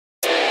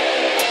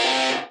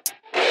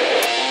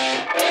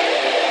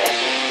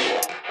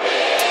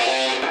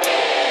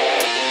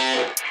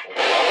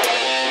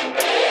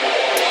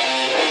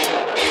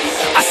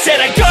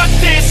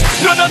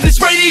none of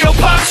this radio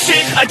pop shit.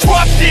 I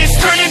drop this,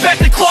 turning back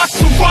the clock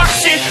to rock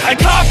shit. I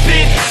cop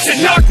it, said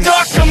knock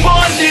knock, I'm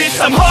on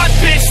this. I'm hot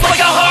bitch, like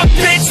a hot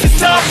bitch, the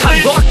top I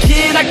lock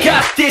in, I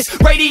got this,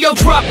 radio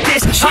drop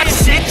this. Hot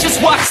shit,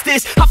 just watch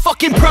this, I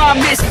fucking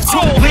promise.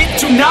 Too lit,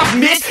 do not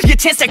miss your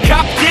chance to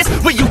cop this.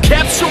 Will you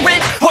capture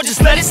it, or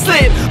just let it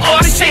slip? All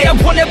they say I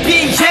wanna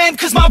be him,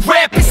 cause my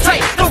rap is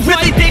tight. No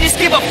really, they just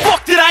give a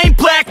fuck that I ain't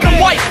black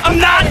and white. I'm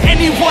not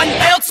anyone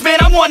else,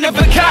 man, I'm one of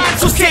a kind.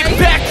 So sit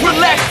back,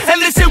 relax, and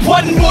listen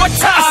one more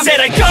time. I said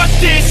I got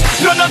this,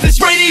 none of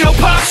this radio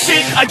pop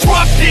shit. I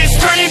drop this,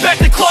 turning back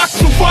the clock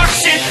to rock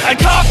shit. I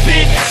cop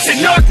it, said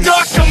knock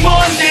knock, I'm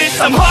on this.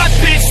 I'm hot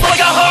bitch,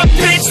 like a hot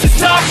bitch, the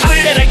top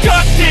lit. I said I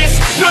got this,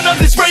 none of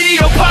this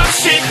radio pop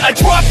shit. I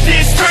drop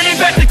this, turning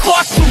back the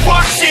clock to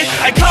rock shit.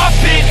 I cop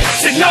it,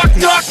 said knock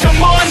knock, I'm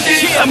on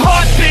this. I'm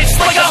hot bitch,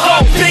 like a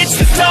hot bitch,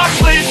 the top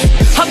lit.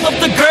 I love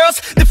the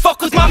girls that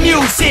fuck with my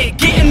music,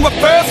 getting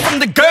referrals from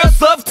the girls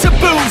love to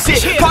booze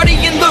it, party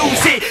and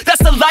lose it.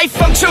 That's the life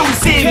I'm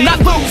choosing, not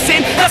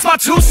losing. That's my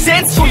 2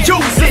 cents, so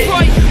use it.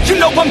 You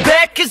know I'm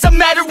back, as a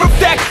matter of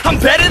fact. I'm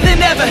better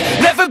than ever,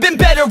 never been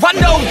better. I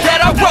know that,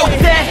 I wrote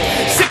that.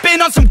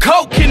 Sipping on some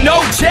coke and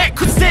no jack,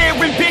 could stare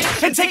and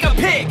bitch and take a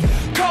pic.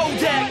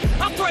 Kodak,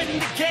 I threaten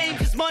the game,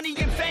 cause money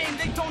and fame,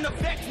 they don't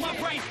affect my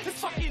brain. It's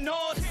fucking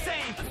all the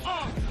same.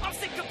 I'm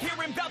sick of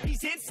hearing about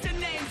these Insta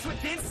names with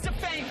Insta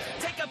fame.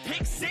 Take a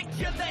pic, sick,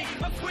 you're lame.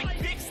 A quick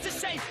fix to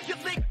shame. You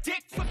lick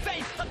dick for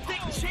fame. A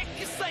thick chick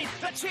is slain.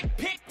 A chick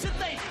picked too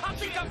late. I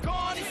think I've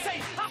gone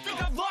insane. I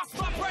think I've lost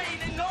my brain.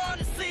 And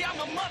honestly, I'm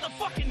a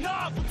motherfucking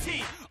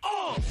novelty.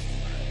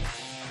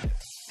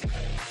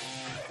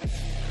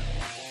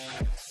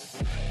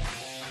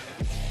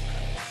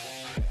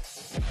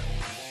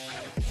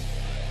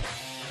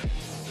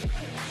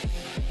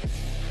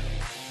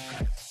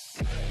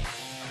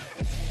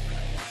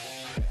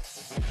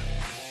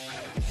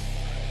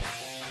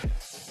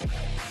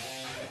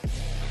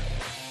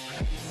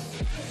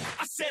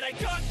 I said I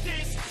got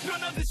this,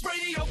 none of this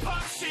radio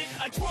pop shit.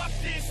 I drop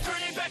this,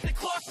 turning back the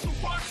clock to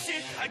rock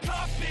shit. I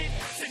cop it,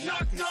 said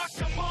knock knock,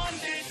 I'm on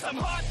this. I'm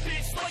hot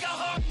bitch, like a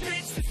hot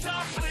bitch, the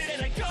top lit. I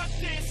said I got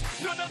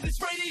this, none of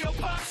this radio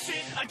pop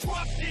shit. I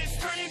drop this,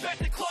 turning back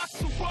the clock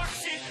to rock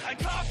shit. I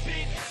cop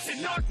it,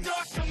 said knock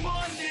knock, I'm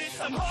on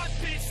this. I'm hot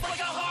bitch, like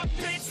a hot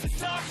bitch, the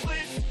top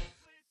lit.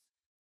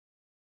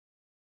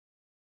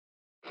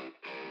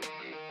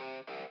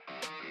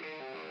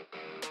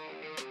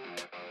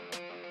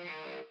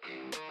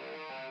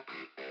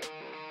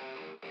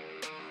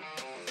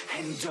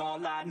 And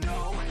all I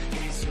know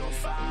is you're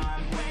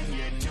fine when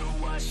you do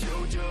what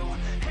you do.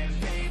 And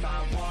babe,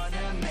 I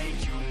wanna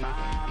make you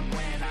mine.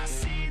 When I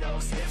see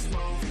those hips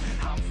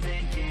move, I'm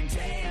thinking,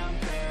 damn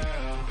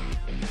girl,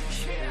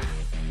 yeah,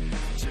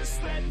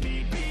 just let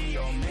me be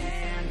your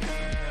man,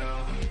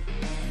 girl.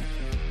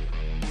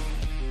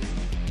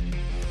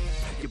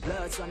 Your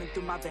blood's running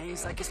through my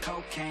veins like it's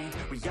cocaine.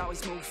 We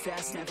always move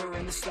fast, never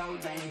in the slow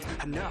lane.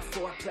 Enough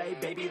foreplay,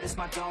 baby, this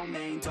my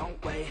domain.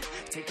 Don't wait,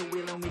 take the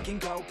wheel and we can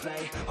go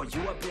play. Oh, you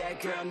a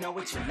bad girl, know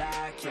what you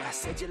like, yeah.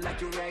 Said you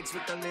like your eggs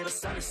with a little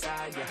sunny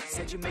side, yeah.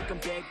 Said you make them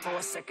beg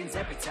for seconds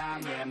every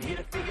time, yeah. I'm here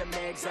to feel your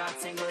legs out,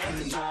 tingle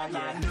in the mind,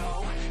 yeah. And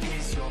all I know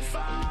is you're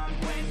fine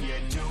when you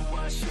do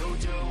what you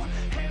do.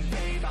 And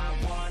babe, I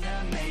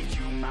wanna make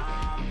you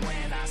mine.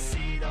 When I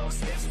see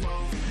those hips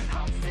move,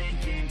 I'm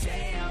thinking,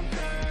 damn girl,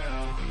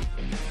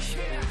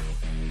 yeah,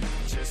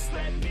 just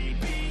let me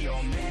be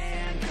your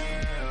man,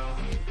 girl.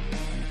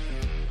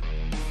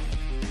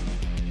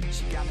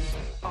 She got me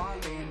all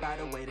in by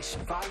the way that she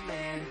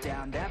fallin'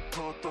 down that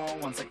pole, throwing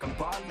ones like I'm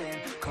ballin'.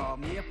 Call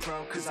me a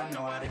pro, cause I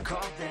know how to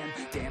call them.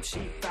 Damn, she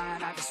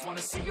fine, I just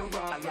wanna see her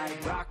roll. I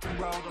like rock and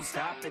roll, don't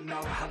stop it, no.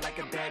 I like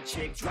a bad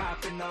chick,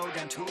 dropping low,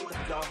 down to the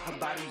floor. Her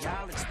body,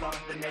 I'll explore.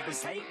 The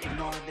neighbors hate,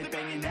 ignore. They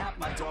banging out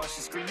my door,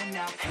 she's screaming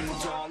out. And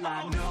all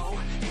I know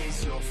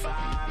is you're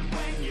fine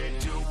when you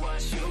do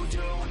what you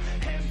do.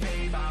 And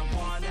babe, I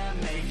wanna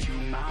make you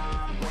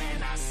mine.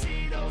 When I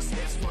see those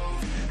hips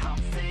move, I'm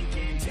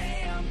thinking,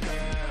 damn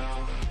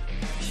girl,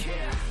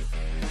 yeah,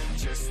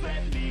 just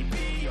let me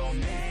be your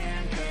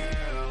man,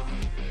 girl.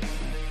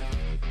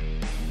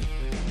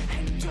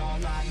 And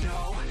all I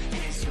know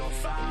is you're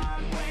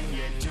fine when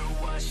you do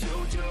what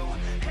you do.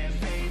 And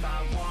babe,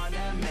 I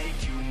wanna make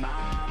you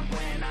mine.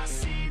 When I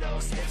see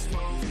those hips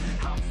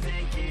move, I'm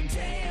thinking,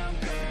 damn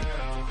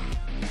girl,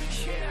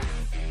 yeah,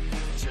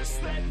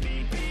 just let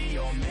me be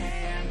your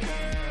man,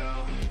 girl.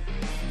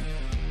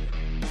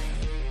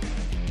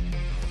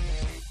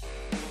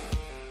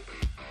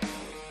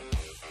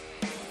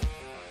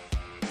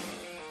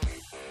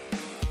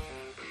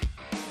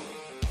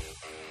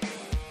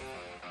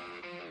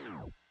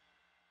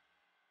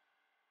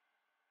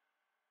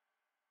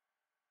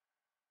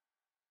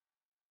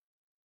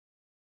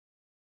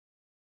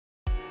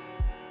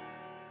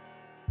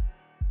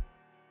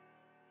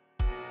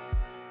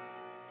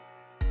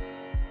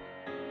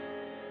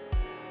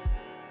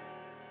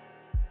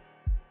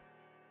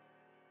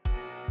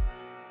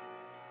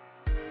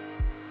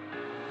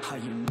 I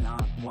am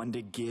not one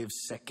to give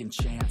second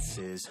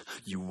chances.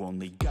 You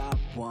only got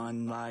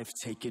one life,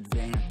 take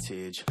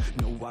advantage.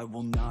 No, I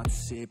will not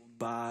sit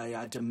by,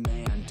 I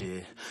demand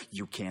it.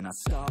 You cannot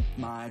stop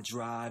my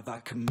drive, I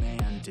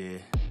command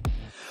it.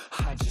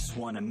 I just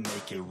wanna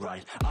make it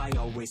right, I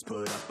always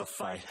put up a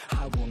fight.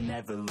 I will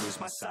never lose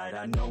my sight,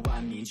 I know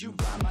I need you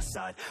by my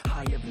side.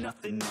 I have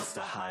nothing else to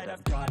hide,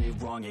 I've got it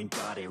wrong and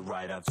got it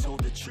right. I've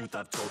told the truth,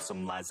 I've told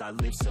some lies. I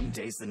live some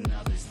days and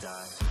others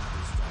die.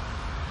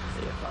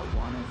 If I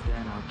want it,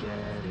 then I'll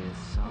get it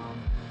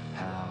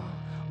somehow.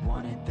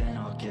 Want it, then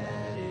I'll get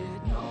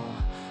it, no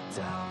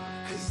doubt.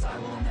 Cause I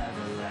will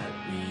never let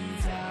me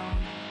down.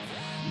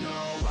 No,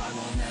 I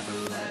will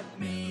never let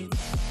me down.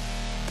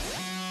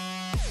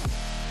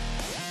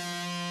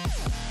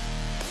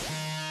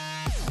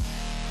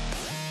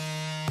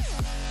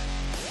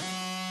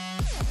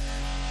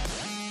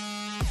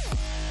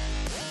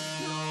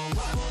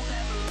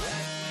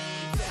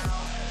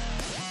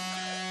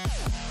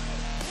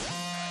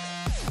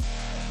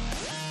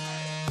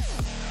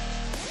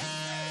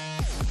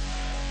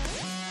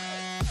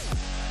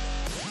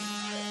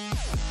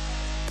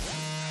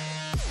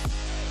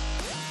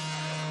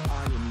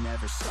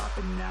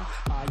 Stopping now,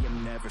 I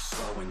am never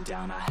slowing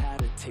down. I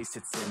had a taste,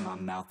 it's in my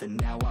mouth, and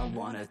now I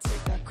wanna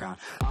take that crown.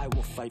 I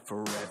will fight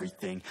for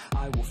everything,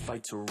 I will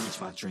fight to reach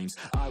my dreams.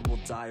 I will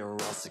die or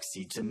I'll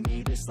succeed, to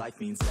me this life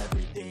means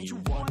everything. You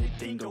want it,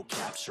 then go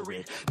capture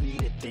it.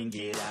 Need it, then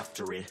get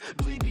after it.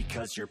 Bleed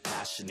because you're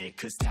passionate,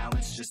 cause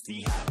talent's just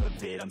the half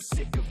of it. I'm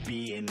sick of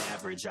being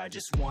average, I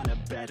just want a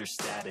better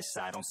status.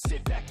 I don't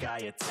sit back, I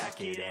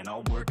attack it, and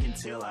I'll work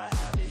until I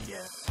have it,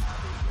 yeah.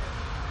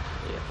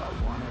 If I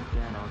want it,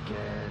 then I'll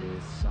get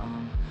it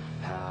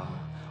somehow.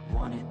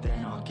 Want it,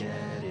 then I'll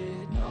get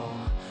it, no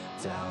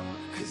doubt.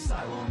 Cause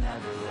I will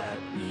never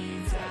let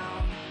me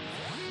down.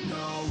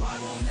 No, I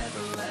will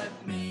never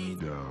let me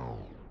down.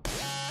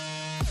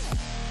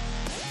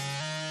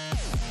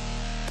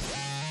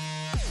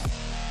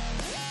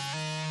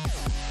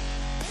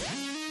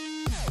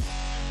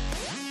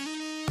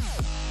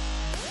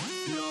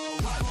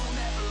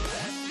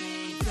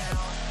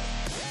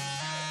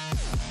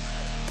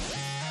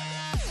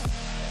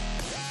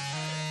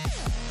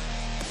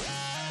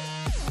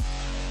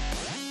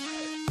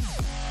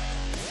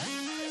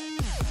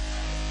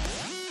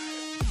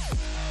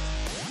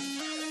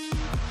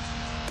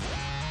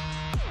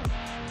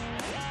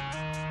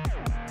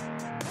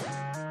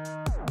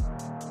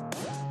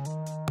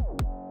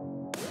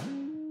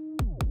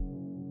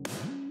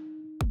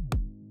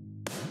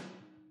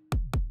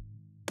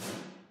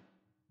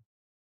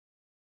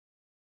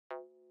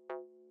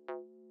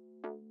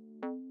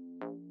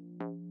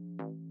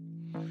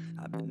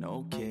 I've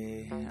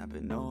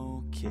been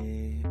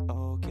okay,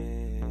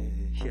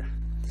 yeah.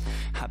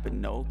 I've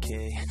been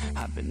okay,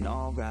 I've been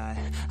alright.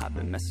 I've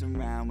been messing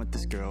around with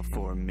this girl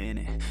for a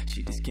minute.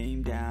 She just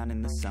came down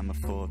in the summer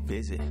for a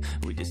visit.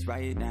 We just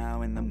right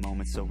now in the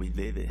moment, so we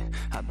live it.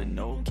 I've been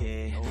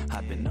okay,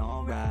 I've been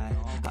alright.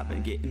 I've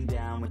been getting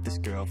down with this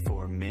girl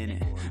for a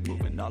minute.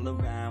 Moving all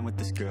around with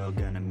this girl,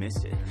 gonna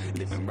miss it.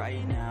 Living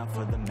right now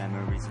for the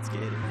memories, let's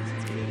get it,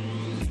 let's get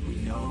it. We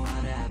know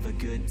how to have a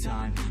good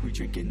time, we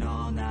drinking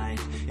all night.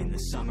 In the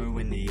summer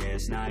when the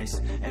air's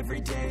nice,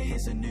 every day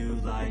is a new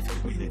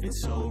life. We live it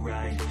so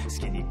right,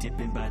 skinny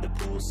dipping by the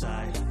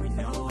poolside. We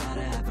know how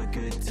to have a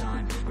good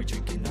time, we're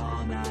drinking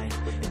all night.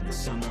 In the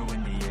summer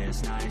when the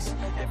air's nice,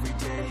 every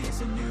day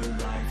is a new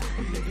life.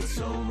 We live it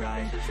so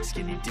right,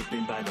 skinny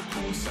dipping by the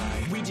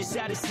poolside. We just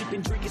had a sip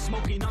and drinking,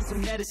 smoking on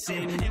some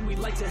medicine. And we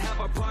like to have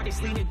our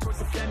parties leaning towards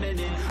the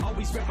feminine.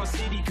 Always rep our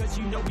city cause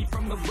you know we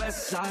from the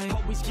west side.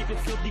 Always keep it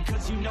filthy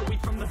cause you know we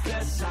from the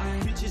best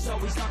side. Bitches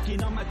always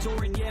knocking on my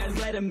door and yeah,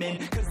 let them in.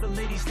 Cause the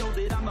ladies know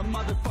that I'm a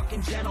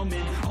motherfucking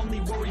gentleman. Only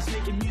worries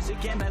making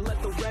music and I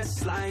let the rest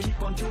slide.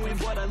 Keep on doing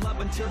what I love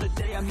until the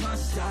day I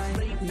must die.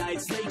 Late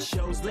nights, late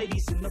shows,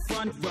 ladies in the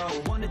front row.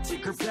 Wanna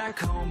take her back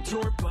home,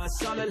 tour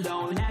bus all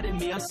alone. Adding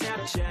me on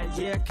Snapchat,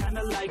 yeah,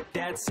 kinda like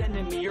that.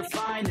 Sending me your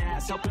fine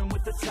ass, helping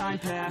with the time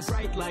pass.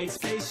 Bright lights,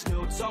 face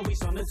notes,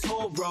 always on the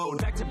toll road.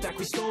 Back to back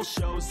we stole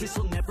shows,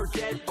 this'll never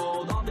get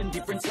old. All in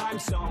different time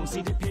zones,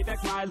 need to pay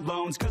back my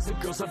loans. Cause the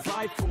girls I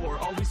vibe for,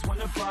 always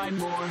wanna buy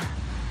more.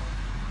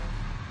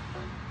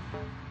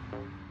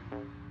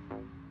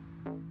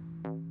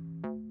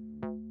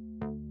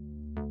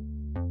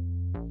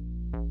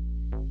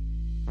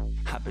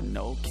 I've been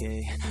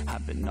okay,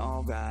 I've been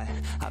alright.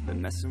 I've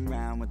been messing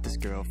around with this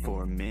girl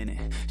for a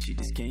minute. She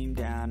just came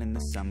down in the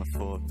summer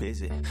for a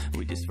visit.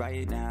 We just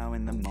right now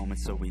in the moment,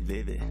 so we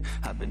live it.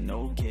 I've been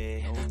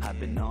okay, I've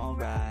been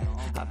alright.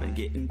 I've been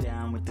getting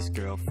down with this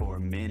girl for a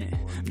minute.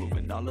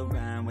 Moving all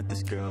around with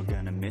this girl,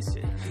 gonna miss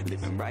it.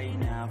 Living right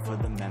now for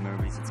the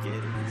memories, let's get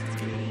it,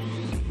 let's get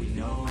it. We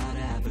know how to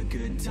have a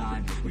good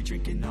time, we're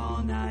drinking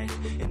all night.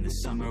 In the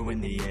summer when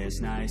the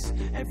air's nice,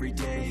 every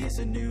day is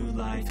a new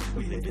life.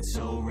 We live it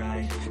so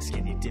right,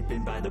 skinny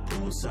dipping by the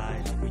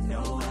poolside. We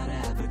know how to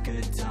have a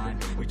good time,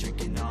 we're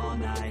drinking all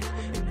night.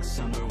 In the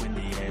summer when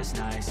the air's wears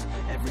nice.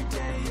 Every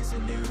day is a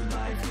new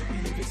life, we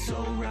live it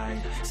so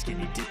right.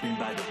 Skinny dipping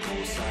by the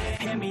poolside.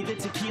 Hand me the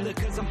tequila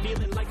cause I'm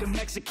feeling like a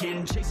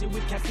Mexican. Chase it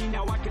with caffeine,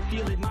 now I can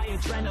feel it, my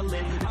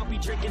adrenaline. I'll be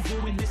drinking,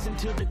 doing this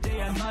until the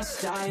day I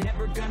must die.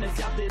 Never gonna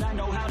doubt that I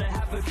know how to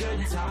have a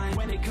good time.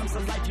 When it comes to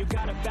life, you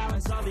gotta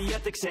balance all the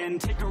ethics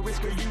and take a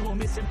risk or you will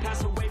miss and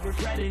pass away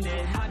regretting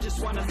it. I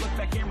just wanna look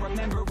back and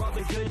remember all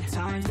the good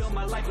times. Fill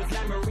my life with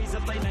memories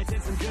of late nights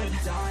and some good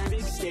times.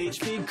 Big stage,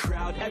 big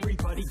crowd,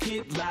 everybody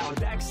get loud.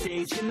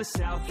 Backstage in the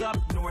south, up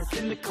north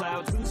in the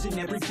clouds, losing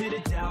every bit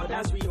of doubt.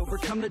 As we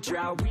overcome the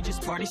drought, we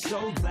just party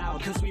so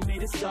loud, cause we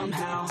made it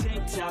somehow.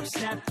 Tank top,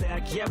 snap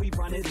back, yeah we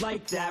run it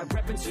like that.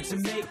 Reppin' suits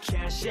and make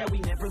cash, yeah we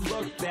never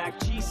look back.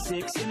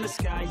 G6 in the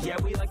sky, yeah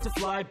we like to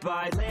fly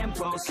by.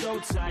 Lambo so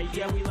tight,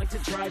 yeah we like to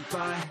drive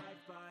by.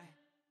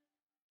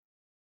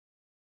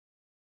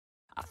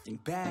 I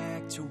think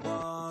back to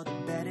all the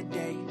better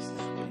days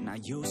when I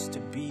used to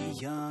be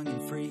young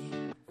and free.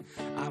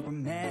 I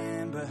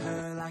remember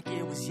her like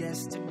it was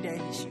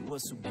yesterday. She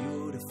was so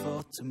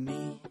beautiful to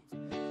me.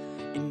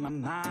 In my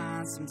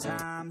mind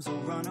sometimes I'll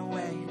run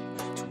away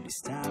to this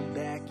time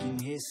back in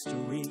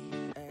history.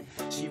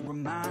 She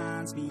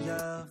reminds me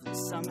of the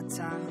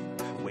summertime,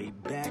 way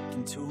back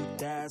in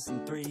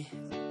 2003.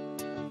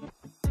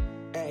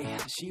 Hey,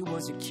 she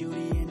was a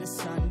cutie in a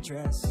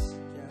sundress.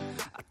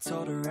 I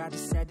told her I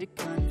just had to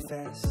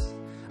confess,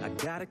 I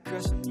got a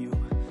crush on you,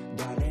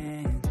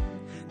 darling.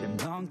 Them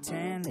long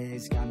tan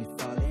legs got me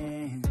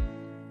falling.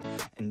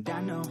 And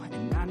I know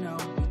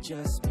we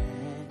just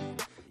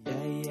met,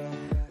 yeah.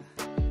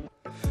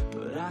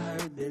 But I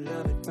heard that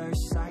love at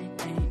first sight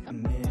ain't a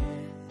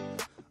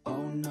myth.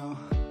 Oh no,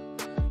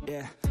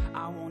 yeah.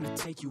 I wanna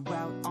take you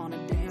out on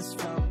a dance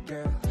floor,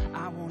 girl.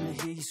 I wanna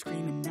hear you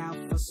screaming out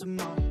for some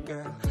more,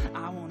 girl.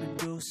 I wanna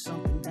do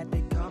something that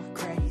they call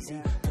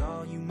crazy.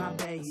 Call you my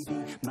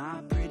baby,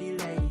 my pretty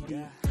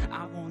lady.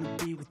 I wanna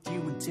be with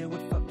you until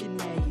we're fucking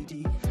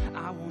 80.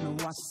 I wanna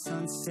watch the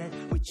sunset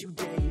with you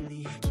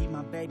daily. Keep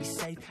my baby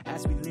safe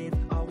as we live,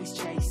 always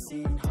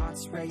chasing.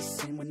 Hearts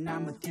racing when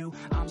I'm with you,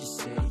 I'm just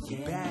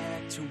saying.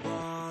 Back to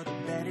all the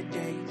better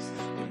days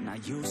when I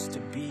used to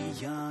be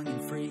young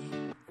and free.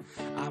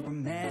 I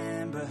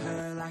remember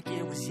her like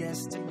it was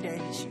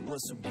yesterday. She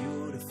was so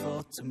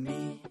beautiful to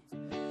me.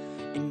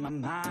 In my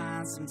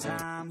mind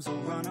sometimes I'll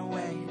run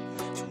away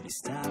to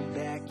this time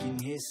back in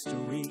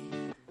history.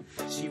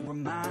 She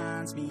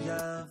reminds me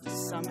of the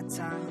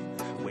summertime,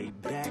 way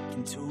back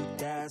in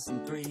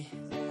 2003.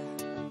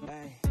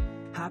 Hey.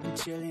 I've been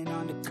chilling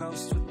on the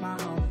coast with my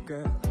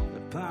homegirl.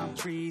 The palm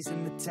trees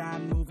and the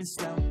time moving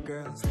slow,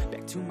 girls.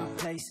 Back to my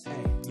place,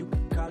 hey, you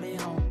can call it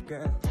home,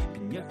 girl.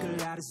 Pina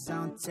coladas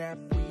on tap,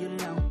 we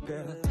alone,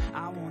 girl.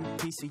 I want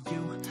a piece of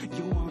you,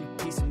 you want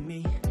a piece of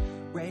me.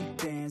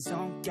 Ray-Bans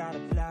on, gotta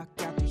block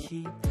out the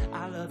heat.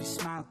 I love your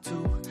smile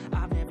too,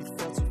 I've never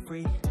felt so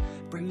free.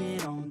 Bring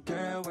it on,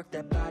 girl, work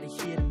that body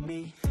here to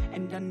me.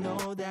 And I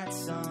know that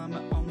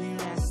summer only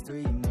lasts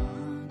 3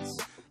 months,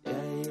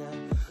 yeah.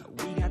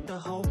 We got the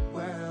whole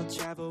world,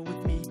 travel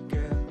with me,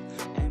 girl.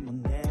 And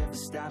we'll never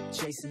stop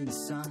chasing the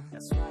sun.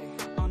 That's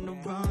right. On the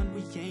run,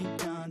 we ain't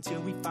done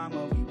till we find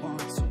what we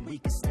want. So we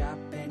can stop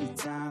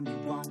anytime we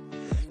want.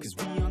 Cause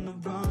we on the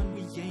run,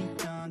 we ain't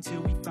done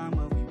till we find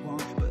what we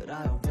want. But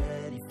I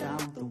already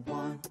found the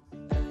one.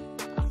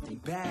 I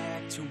think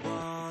back to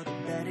all the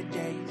better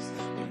days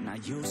when I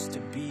used to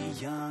be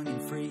young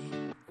and free.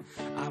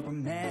 I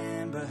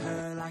remember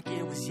her like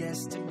it was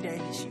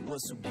yesterday. She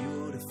was so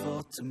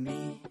beautiful to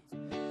me.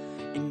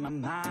 In my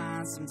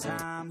mind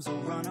sometimes I'll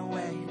run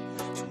away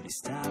to this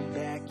time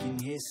back in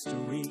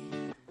history.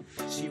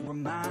 She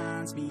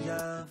reminds me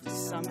of the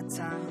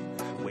summertime,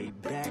 way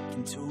back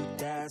in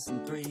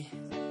 2003.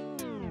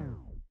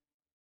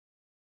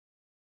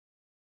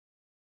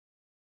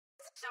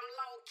 I'm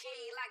low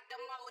key like the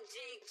I'm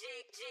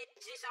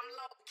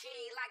low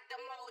key like the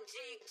I'm low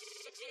key like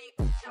the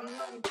I'm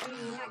low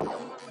key like the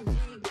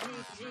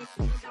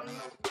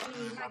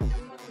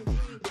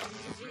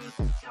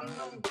I'm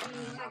low key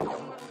like the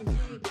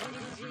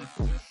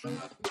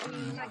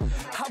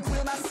I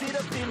will not sit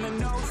up in the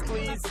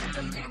nosebleeds.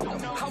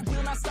 I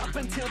will not stop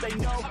until they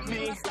know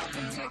me.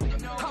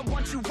 I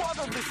want you all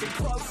to listen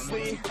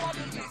closely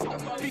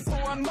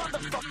before I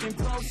motherfucking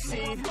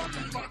proceed.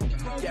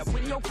 Yeah,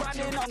 when you're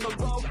grinding on the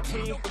low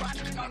key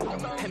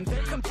and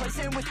they're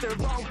complacent with their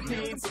low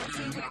needs,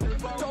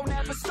 don't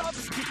ever stop,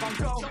 just keep on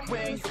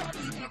going.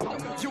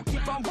 You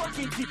keep on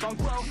working, keep on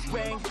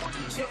growing.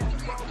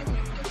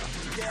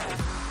 Yeah.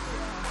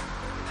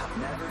 I've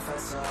never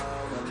felt so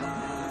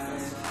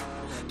alive.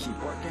 Keep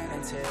working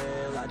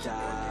until I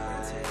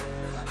die.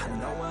 I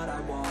know what I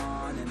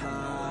want in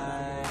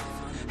life,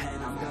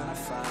 and I'm gonna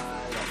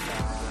fight, I'll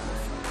fight.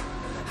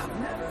 I've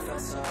never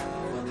felt so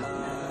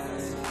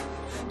alive.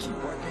 Keep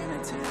working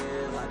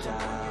until I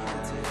die.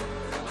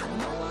 I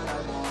know what I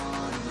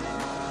want in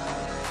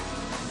life,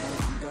 and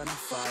I'm gonna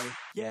fight,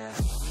 yeah.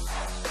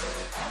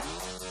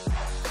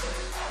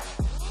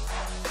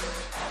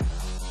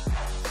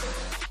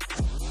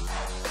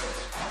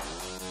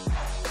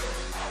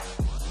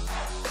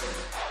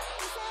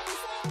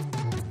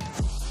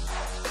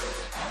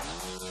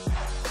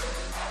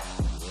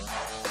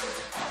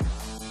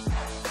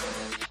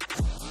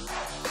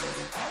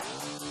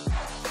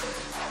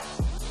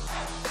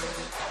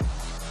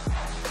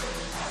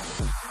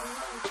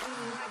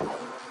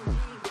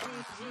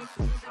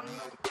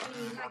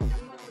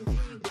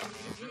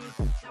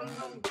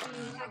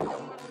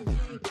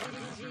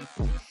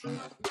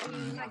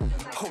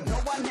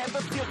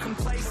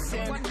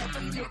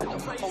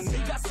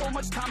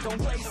 much time,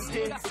 don't waste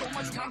it.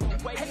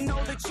 And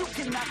know that you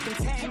cannot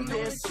contain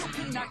this.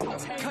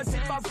 Cause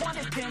if I want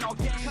it, then I'll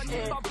gain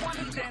it.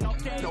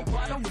 No,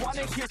 I don't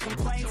wanna hear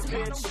complaints,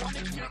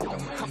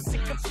 bitch. I'm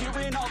sick of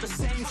hearing all the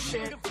same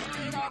shit.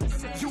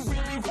 You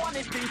really want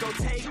it, then go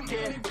take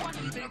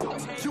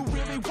it. You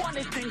really want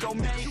it, then go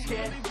make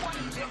it.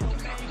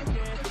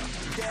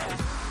 Yeah.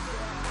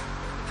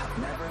 I've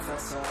never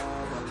felt so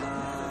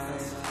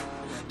alive.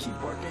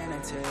 Keep working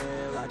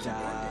until I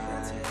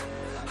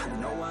die. I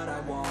know what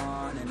I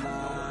want in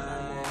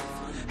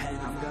life, and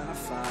I'm gonna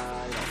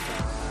fight, I'll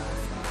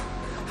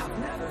fight. I've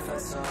never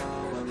felt so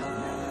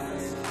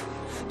alive.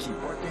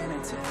 Keep working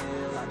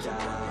until I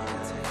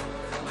die.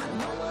 I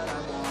know what I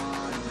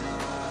want in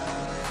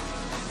life,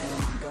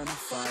 and I'm gonna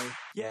fight,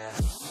 yeah.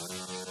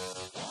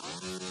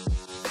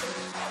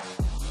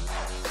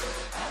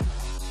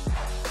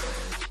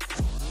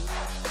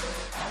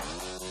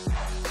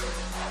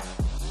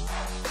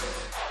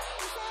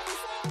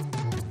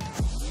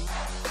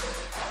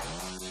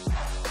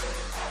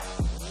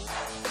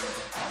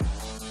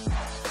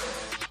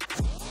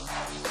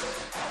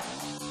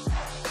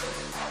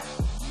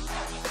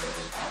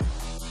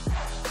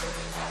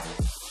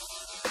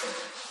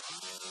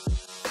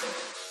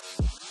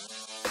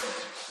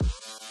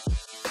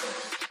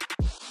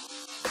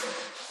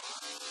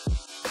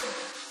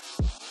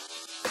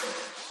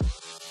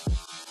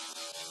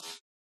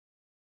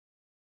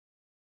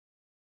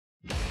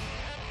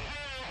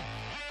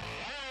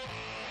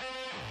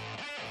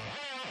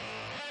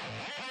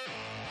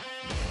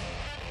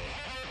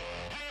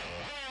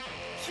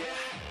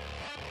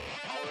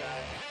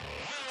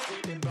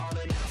 We've been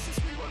ballin' out since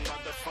we were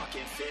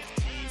motherfucking 15.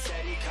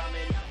 Steady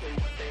coming up in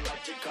what they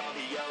like to call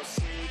the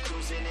OC.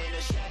 Cruising in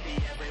a Chevy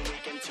every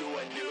weekend to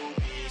a new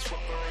beach.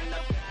 Whooper in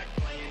the back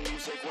playing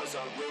music was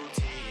our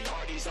routine.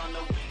 Parties on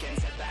the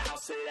weekends at the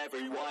house that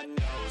everyone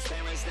knows.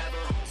 Parents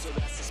never home, so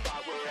that's the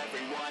spot where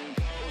everyone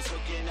goes.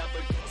 Hooking up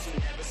with girls who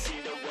never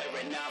seem to wear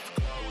enough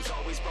clothes.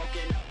 Always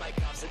broken up by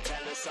cops that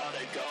tell us all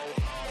to go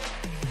home.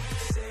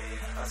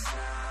 Save us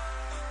now.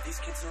 These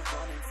kids are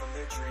running from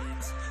their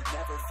dreams,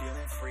 never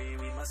feeling free.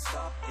 We must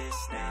stop this,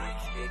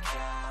 make it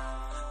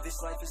count.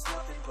 This life is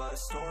nothing but a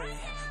story.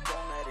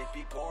 Don't let it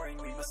be boring.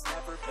 We must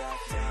never back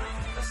down.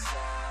 The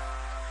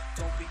sound.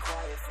 Don't be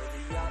quiet for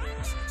the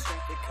others.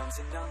 Strength that comes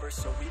in numbers,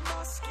 so we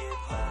must get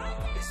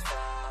loud. Is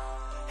found.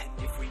 And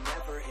if we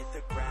never hit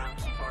the ground,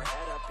 keep our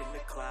head up in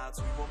the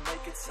clouds. We will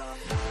make it somehow.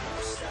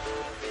 Don't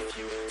stop if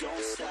you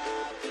don't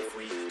stop. If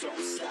we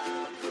don't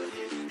stop, we'll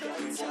hit the top.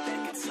 We will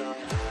make it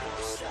somehow.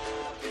 Don't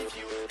stop if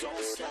you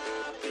don't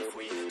stop. If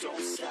we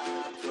don't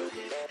stop, we'll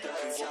hit the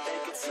top. We will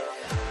make it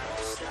somehow.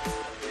 Don't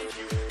stop if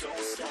you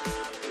don't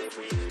stop. If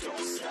we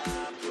don't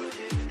stop, we'll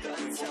hit the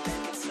top. We will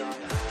make it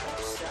somehow.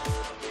 Don't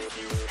stop if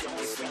you don't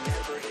If we stop.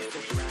 never hit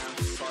the ground,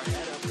 keep our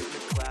head up in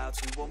the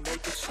clouds. We will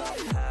make it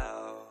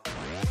somehow.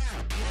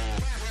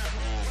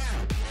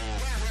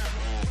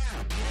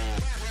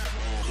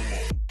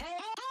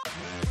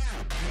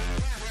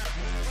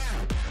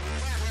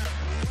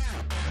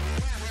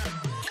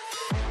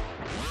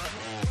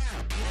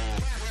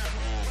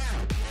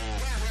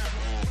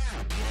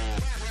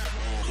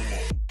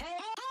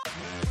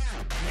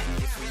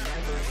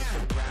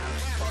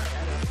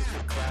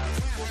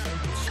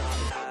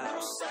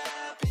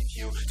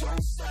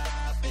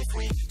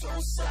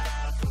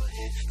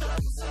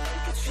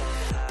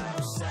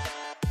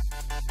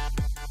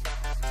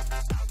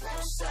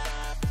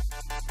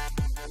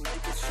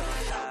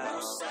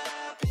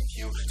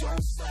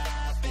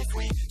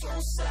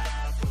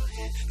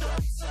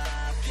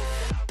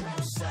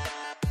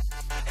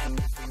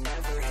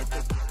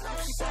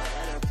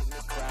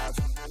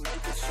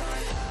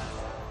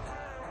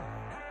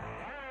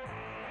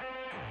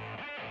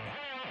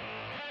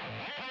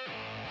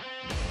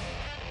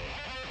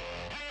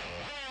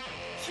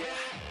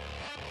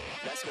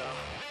 Let's go.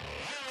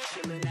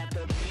 Chilling at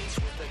the beach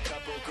with a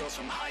couple girls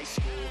from high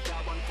school.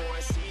 Got one for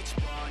us each,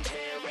 blonde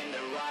hair and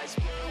their eyes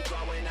blue.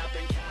 Growing up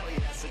in Cali,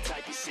 that's the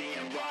type you see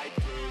and ride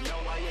through. No,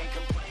 I ain't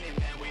complaining,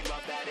 man, we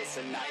love that, it's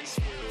a nice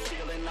view.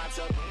 Feeling lots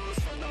of booze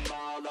from the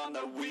mall on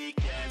the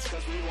weekends,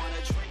 cause we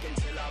wanna drink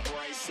until our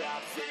brains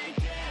stop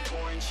thinking.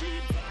 Pouring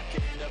cheap vodka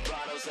into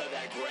bottles of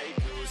that Grey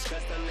Goose,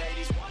 cause the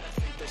ladies wanna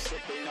think they're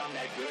sipping on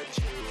that good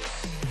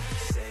juice.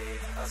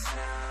 Save us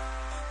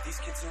now. These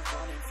kids are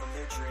running from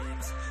their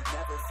dreams,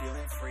 never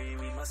feeling free.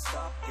 We must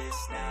stop this,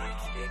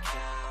 make it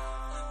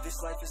count.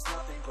 This life is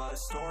nothing but a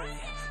story.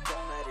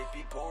 Don't let it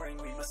be boring.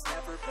 We must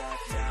never back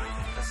down.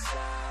 The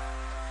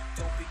sound.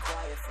 Don't be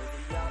quiet for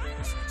the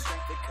others.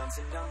 Strength that comes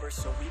in numbers,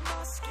 so we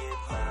must get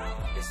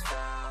loud. Is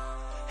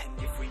found. And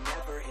if we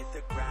never hit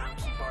the ground,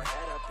 keep our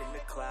head up in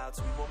the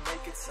clouds. We will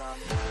make it somehow.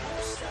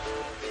 Don't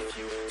stop if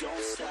you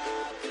don't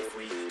stop. If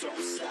we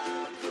don't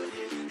stop, we'll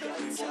hit the top.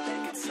 We will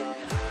make it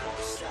somehow.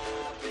 Don't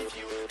stop if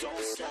you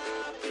don't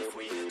stop. If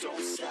we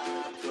don't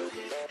stop, we'll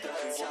hit the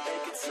top. We will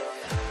make it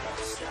somehow.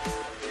 Don't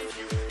stop if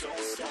you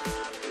don't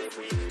stop. If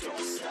we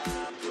don't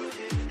stop, we'll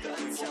hit the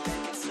top. We will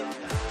make it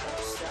somehow.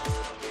 Don't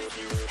stop if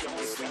you don't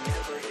If we stop.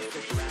 never hit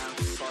the ground,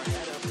 keep our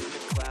head up in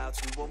the clouds.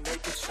 We will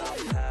make it somehow.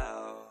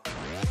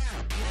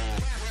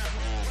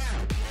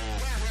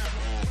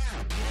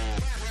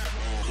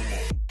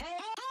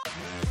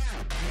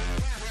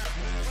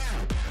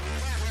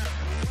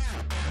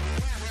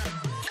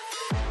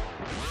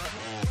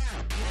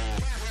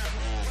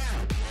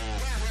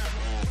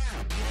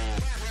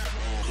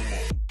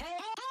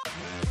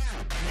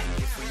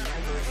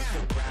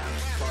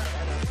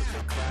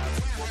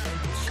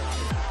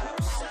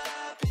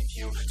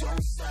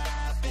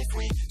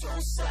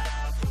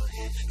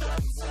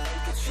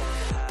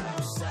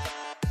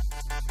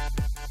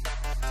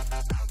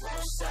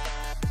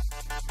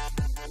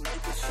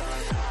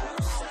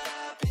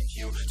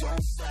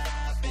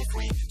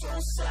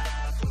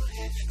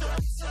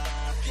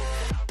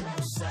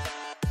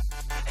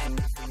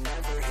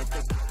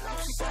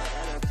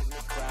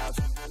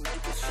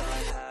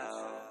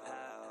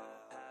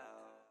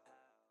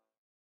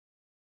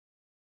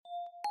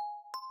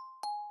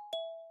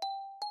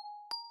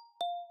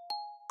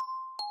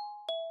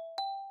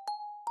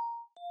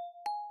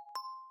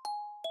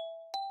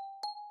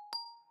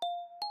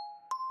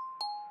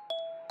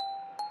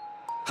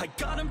 I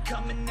got them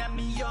coming at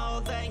me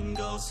all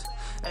angles.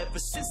 Ever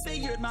since they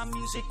heard my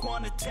music,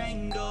 wanna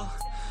tangle.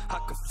 I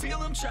can feel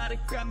them try to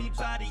grab me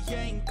by the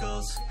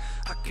ankles.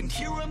 I can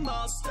hear them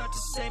all start to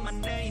say my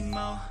name,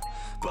 oh.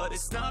 But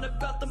it's not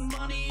about the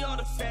money or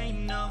the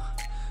fame, no.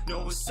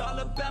 No, it's all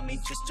about me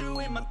just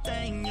doing my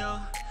thing,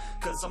 yo.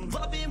 Cause I'm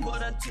loving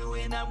what I do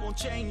and I won't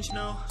change,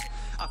 no.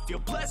 I feel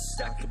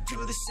blessed, I could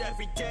do this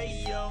every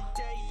day, yo.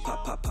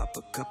 Pop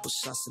a couple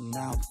shots and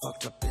now I'm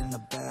fucked up in the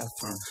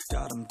bathroom.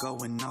 Got them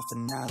going off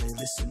and now they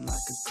listen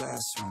like a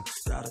classroom.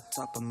 Gotta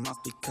top them off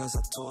because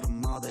I told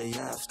them all they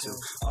have to.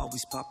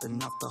 Always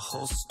popping off the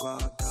whole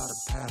squad, gotta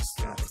pass.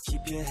 Gotta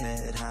keep your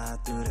head high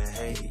through the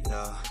hate,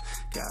 yo.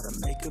 Gotta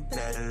make a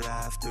better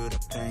life through the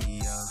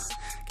pain, yo.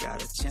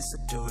 Got a chance to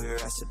do your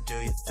ass to do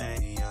your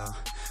thing, yo.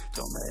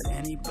 Don't let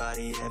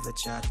anybody ever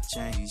try to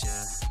change,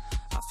 yeah.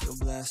 I feel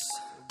blessed,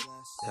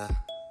 yeah.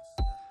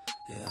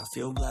 Yeah, I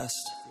feel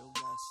blessed,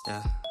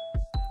 yeah.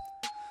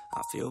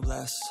 I feel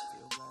blessed,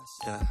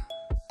 yeah.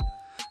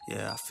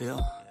 Yeah, I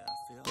feel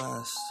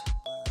blessed,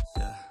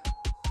 yeah.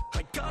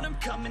 I got them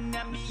coming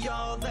at me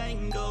all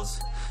angles.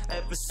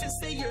 Ever since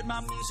they heard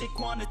my music,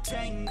 wanna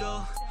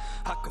tangle.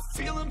 I can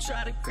feel them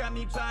try to grab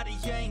me by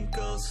the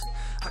ankles.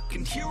 I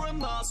can hear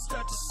them all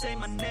start to say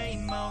my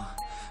name, oh.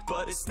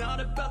 But it's not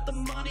about the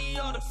money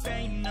or the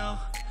fame, no.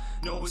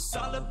 No, it's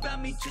all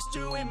about me just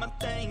doing my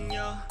thing,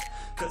 yo.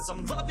 Cause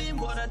I'm loving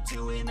what I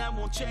do and I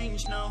won't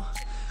change, no.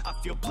 I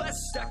feel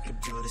blessed, I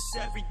could do this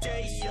every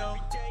day, yo.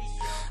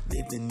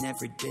 Living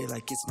every day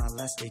like it's my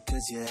last day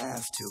cause you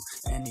have to.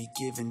 Any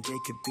given day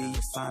could be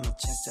your final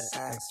chance to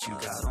act. You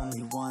got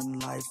only one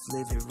life,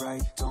 live it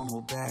right, don't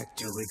hold back.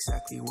 Do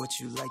exactly what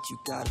you like, you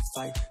gotta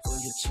fight for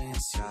your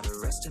chance. Gotta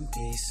rest in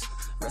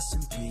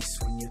peace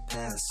when you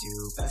pass.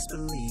 You best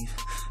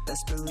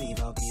believe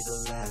I'll be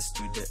the last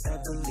dude to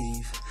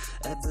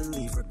ever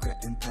leave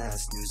regretting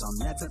past news. I'll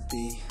never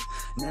be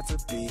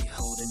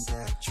holding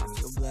back. I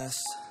feel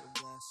blessed,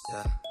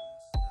 yeah.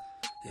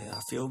 Yeah, I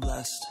feel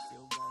blessed,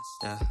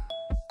 yeah.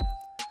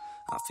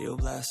 I feel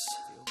blessed,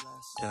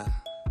 yeah.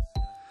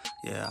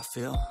 Yeah, I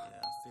feel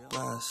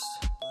blessed,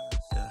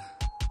 yeah.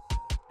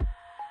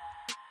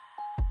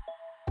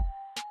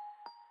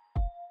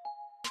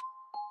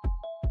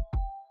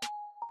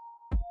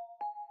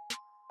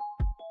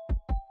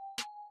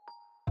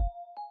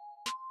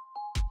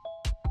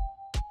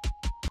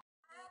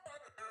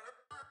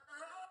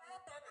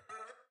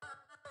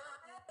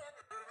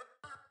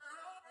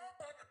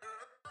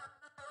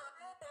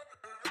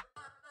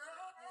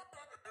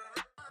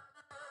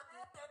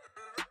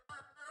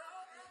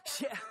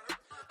 Yeah,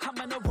 I'm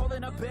in a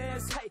rolling a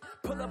biz, hey.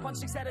 Pull up on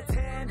 6 out of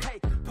 10, hey.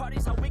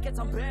 Parties on weekends,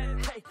 I'm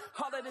bent, hey.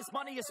 All of this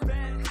money is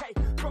spent, hey.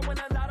 Throwing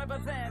a lot of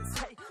events,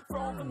 hey. For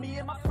all of me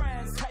and my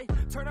friends, hey.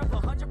 Turn up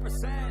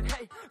 100%,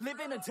 hey.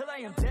 Living until I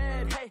am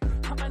dead, hey.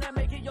 I'm gonna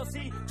make it, you'll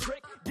see.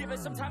 Trick, give it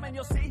some time and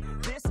you'll see.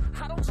 This,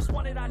 I don't just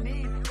want it, I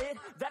need it.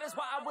 That is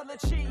why I will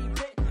achieve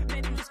it.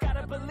 Man, you just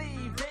gotta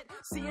believe it.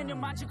 See in your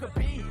mind you could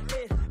be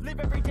it. Live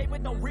every day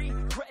with no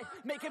regret.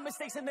 Making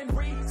mistakes and then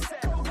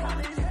reset. Go on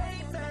and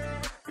hate me,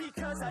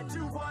 because I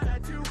do what I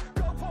do.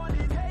 Go on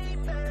and hate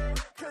me,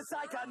 cause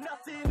I got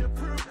nothing to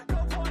prove. Go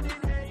on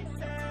and hate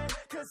me,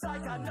 cause I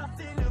got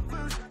nothing to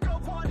lose.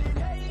 Go on and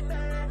hate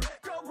me,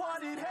 go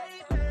on and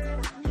hate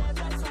me. Yeah,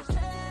 that's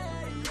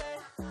okay,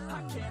 yeah.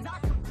 I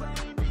cannot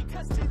complain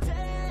because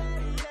today,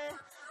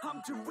 yeah,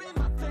 I'm doing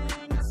my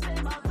thing, I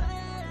stay my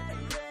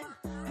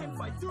lane, and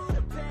fight through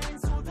the pain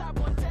so that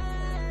one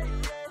day,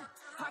 yeah,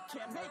 I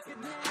can make a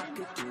name. I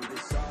could do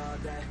this all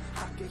day,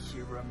 I could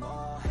hear them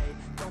all hate.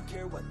 Don't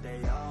care what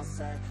they all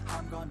say,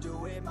 I'm gonna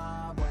do it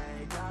my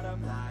way. Got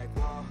them like,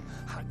 whoa,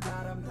 I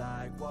got them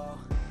like, whoa.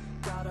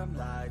 Got them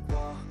like,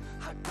 whoa,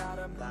 I got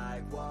them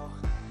like, whoa.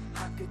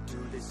 I could do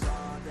this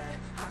all day,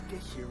 I could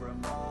hear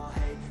them all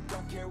hate.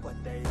 Don't care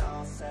what they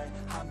all say,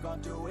 I'm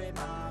gonna do it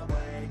my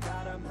way.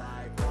 Got them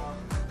like, whoa,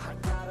 I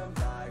got them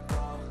like,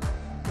 whoa.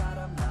 Got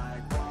them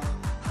like, whoa,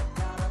 I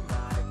got them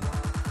like, whoa.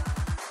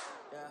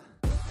 Yeah.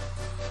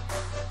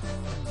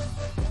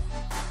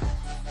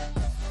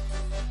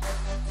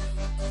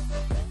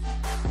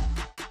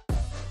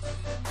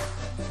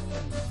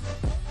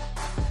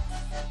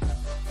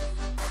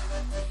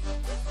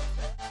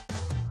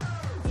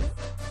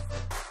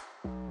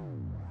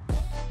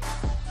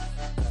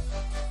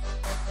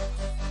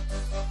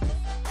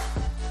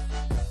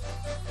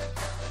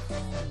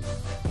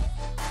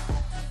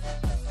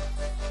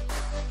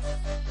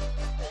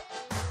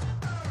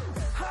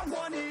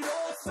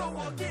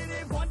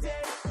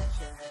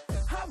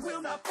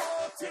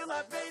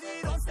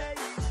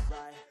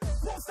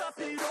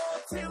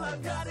 Till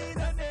I've got it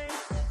a name,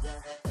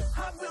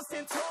 I will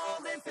stand tall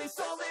and face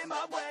all in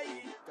my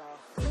way.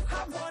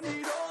 I want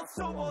it all,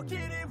 so I'll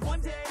get it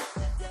one day.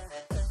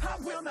 I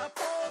will not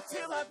fall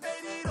till I've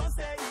made it on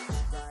stage.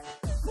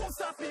 Won't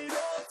stop it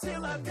all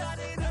till I've got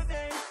it a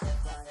name.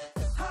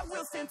 I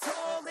will stand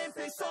tall and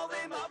face all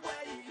in my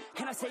way.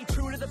 And I stay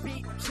true to the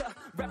beat, yeah.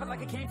 Rapping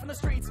like I came from the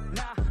streets,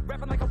 nah.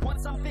 Rapping like I want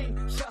something,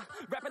 yeah.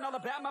 Rapping all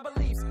about my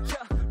beliefs,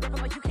 yeah.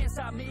 Rapping like you can't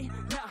stop me,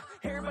 nah.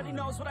 Everybody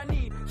knows what I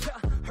need,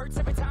 yeah.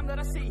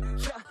 feet,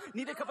 yeah.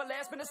 Need a couple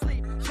last minutes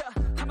sleep,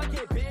 yeah. I'ma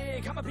get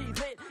big, I'ma be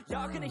lit.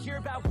 Y'all gonna hear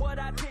about what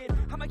I did.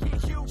 I'ma get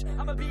huge,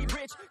 I'ma be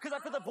rich. Cause I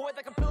feel the void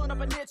like I'm filling up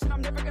a niche. And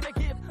I'm never gonna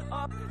give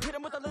up. Hit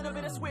 'em with a little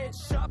bit of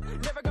switch up.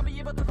 Never gonna be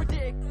able to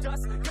predict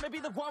us. Gonna be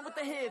the one with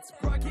the hits,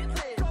 bro, get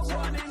lit. Go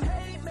on and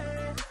hate me,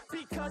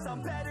 because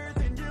I'm better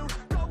than you.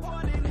 Go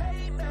on and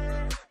hate me,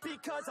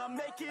 because I'm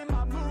making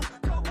my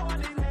move. Go on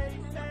and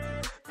hate me,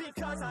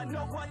 because I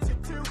know what to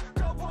do.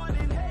 Go on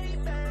and hate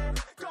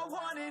me, go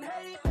on and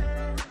hate me.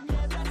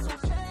 Yeah, that's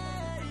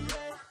okay,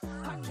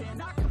 yeah. I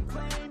cannot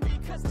complain,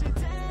 because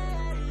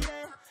today,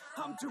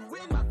 yeah, I'm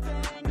doing my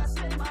thing. I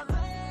stay my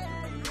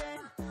lane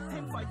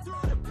and fight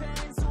through the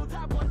pain, so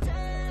that one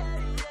day,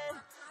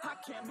 yeah, I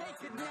can make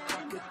a name.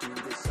 I could do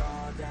this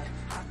all day,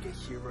 I could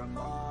hear them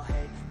all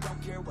hate.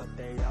 Don't care what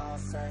they all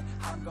say,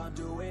 I'm gonna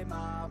do it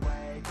my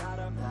way. Got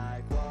 'em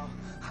like, whoa,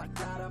 I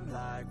got 'em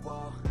like,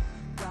 whoa.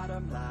 Got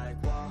 'em like,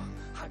 whoa,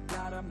 I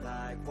got 'em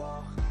like,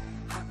 whoa.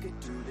 I could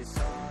do this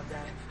all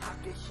day, I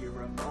could hear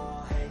them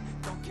all hate.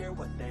 Don't care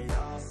what they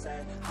all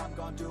say, I'm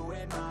gonna do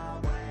it my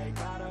way.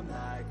 Got 'em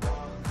like,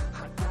 whoa,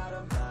 I got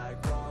 'em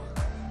like, whoa.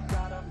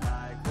 Got 'em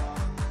like, whoa,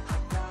 I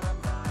got 'em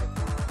like,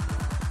 whoa.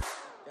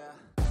 Yeah.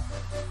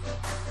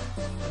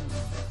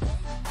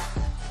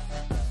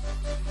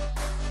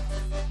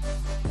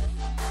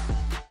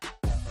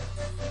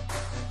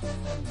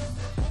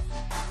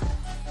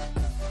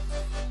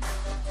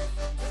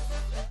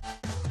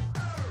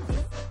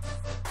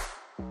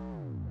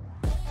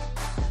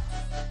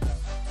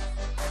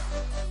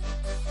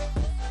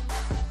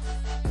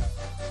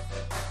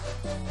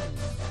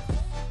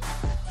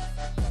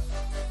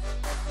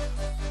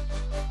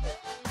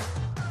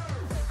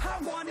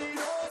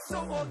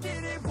 I'll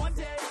get it one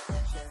day.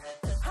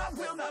 I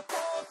will not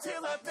fall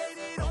till I've made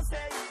it on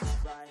stage.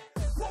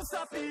 Won't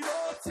stop it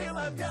all till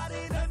I've got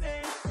it a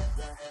name.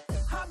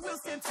 I will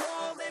stand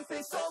tall and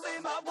face all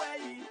in my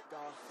way.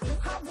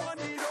 I want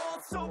it all,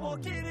 so I'll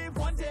get it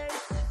one day.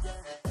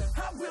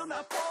 I will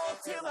not fall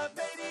till I've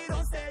made it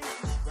on stage.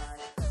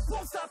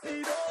 Won't stop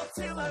it all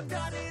till I've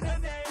got it a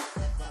name.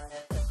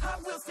 I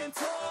will stand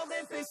tall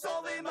and face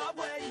all in my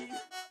way.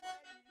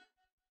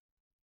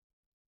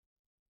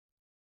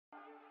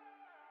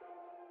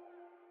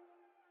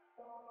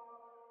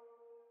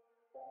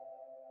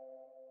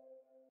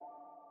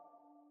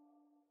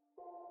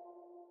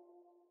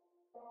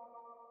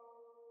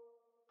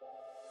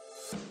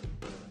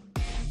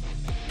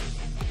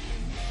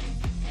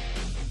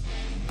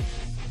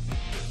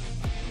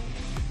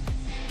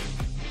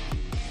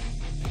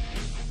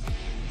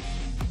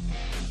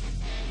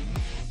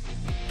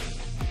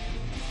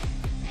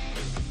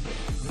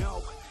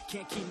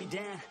 Can't keep me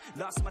down,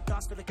 lost in my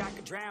thoughts, feel like I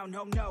could drown.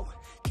 No, no,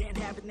 can't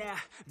have it now,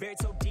 buried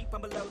so deep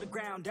I'm below the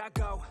ground. I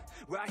go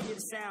where I hear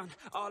the sound,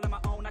 all on my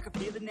own, I can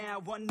feel it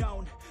now.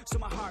 Unknown, so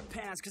my heart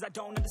pounds, cause I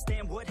don't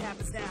understand what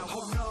happens now.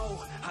 Oh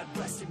no, I'd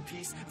rest in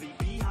peace, leave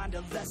behind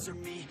a lesser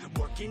me.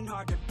 Working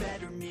hard to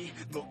better me,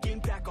 looking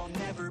back I'll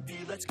never be.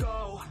 Let's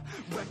go,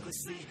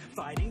 recklessly,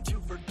 fighting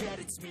to forget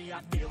it's me.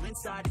 I feel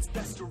inside it's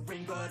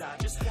festering, but I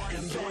just want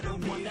to you're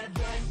the one that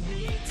let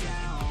me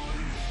down.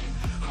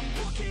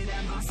 I'm looking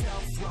at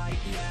myself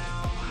right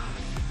now.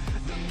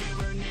 The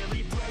mirror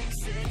nearly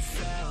breaks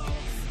itself.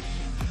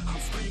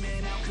 I'm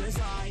screaming out cause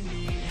I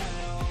need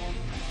help.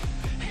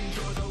 And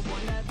you're the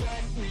one that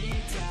let me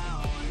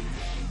down.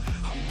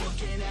 I'm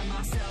looking at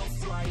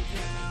myself right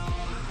now.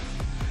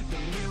 The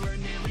mirror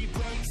nearly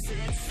breaks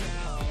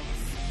itself.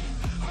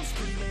 I'm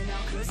screaming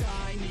out cause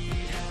I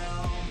need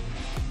help.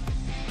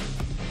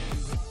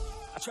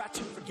 I tried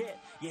to forget,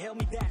 you held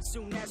me back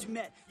soon as we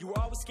met. You were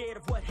always scared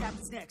of what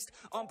happens next.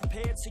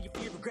 Unprepared, so you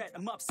fear regret.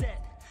 I'm upset,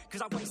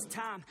 cause I wasted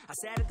time. I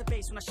sat at the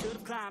base when I should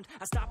have climbed.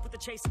 I stopped with the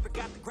chase and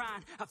forgot the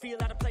grind. I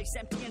feel out of place,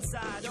 empty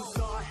inside. You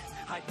thought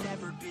I'd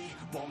never be,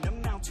 won't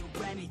amount to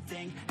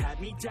anything.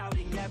 Had me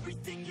doubting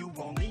everything, you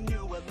only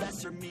knew a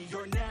lesser me.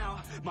 You're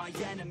now my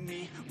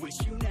enemy, wish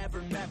you never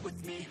met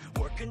with me.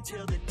 Work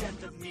until the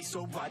death of me,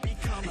 so I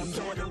become a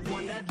you're the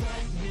one that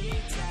let me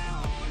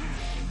down.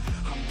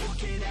 I'm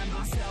looking at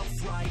myself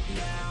right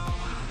now.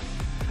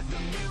 The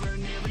mirror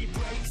nearly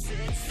breaks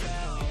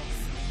itself.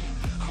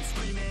 I'm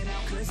screaming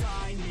out cause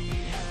I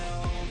need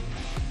help.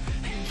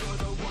 And you're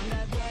the one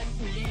that let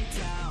me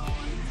down.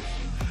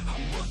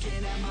 I'm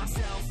looking at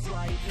myself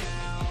right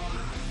now.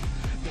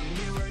 The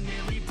mirror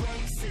nearly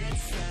breaks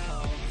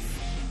itself.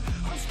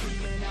 I'm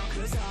screaming out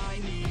cause I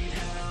need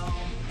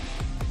help.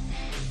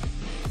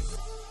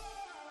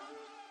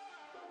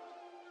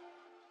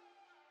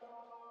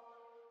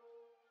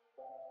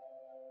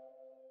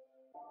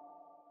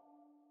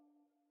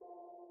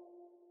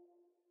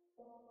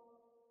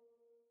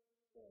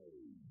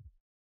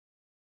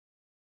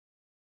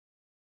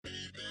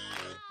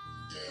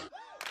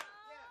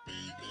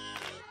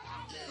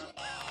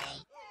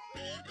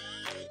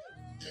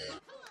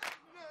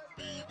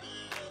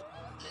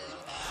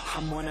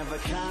 I'm one of a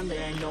kind,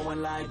 there ain't no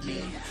one like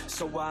me.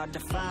 So hard to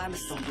find,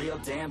 it's the real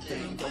damn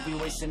thing. Don't be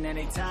wasting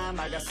any time,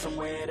 I got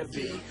somewhere to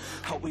be.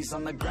 Always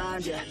on the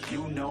grind, yeah,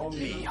 you know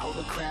me. Hold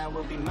the crown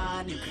will be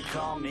mine, you can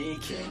call me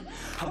king.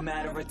 A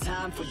matter of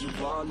time for you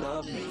all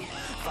love me.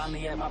 Find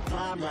me at my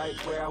prime, right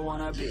where I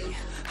wanna be.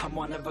 I'm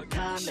one of a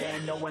kind, there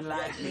ain't no one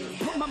like me.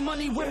 Put my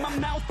money where my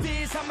mouth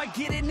is, I'ma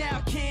get it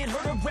now, kid.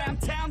 Heard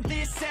around town,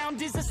 this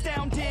sound is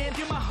astounding.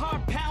 Feel my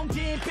heart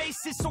pounding,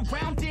 bass is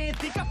surrounding.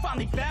 Think I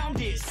finally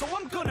found it, so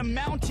I'm gonna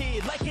mount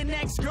it. Like an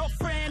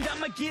ex-girlfriend,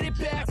 I'ma get it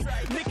back.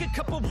 Make a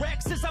couple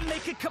racks as I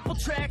make a couple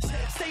tracks.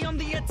 Stay on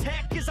the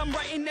attack as I'm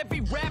writing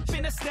every rap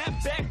in a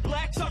snapback.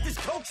 Black off this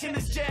coke in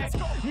this jack.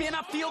 Man,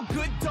 I feel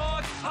good,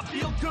 dog, I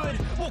feel good.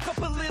 Woke up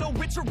a little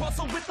richer,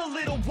 also with a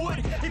little wood.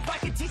 If I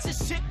could teach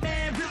this shit,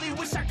 man, really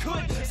wish I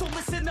could. So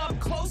listen up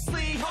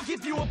closely, I'll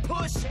give you a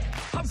push.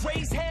 I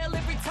raise hell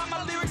every time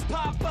my lyrics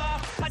pop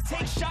off. I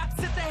take shots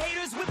at the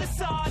haters with a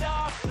sawed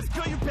off.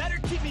 Girl, you better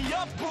keep me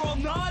up or I'll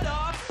nod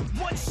off.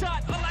 One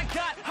shot, all I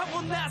got, I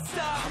will not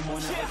stop. I'm one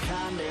of a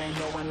kind, there ain't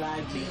no one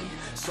like me.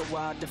 So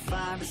hard to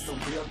find, it's the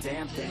real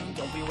damn thing.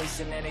 Don't be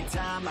wasting any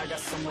time, I got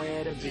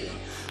somewhere to be.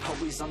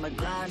 Always on the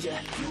grind,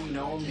 yeah, you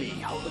know me.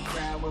 Hold the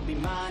crown will be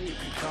mine, you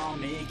can call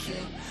me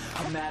king.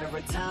 A matter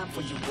of time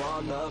for you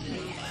all love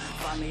me.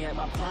 Find me at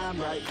my prime,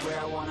 right where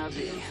I wanna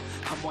be.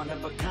 I'm one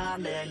of a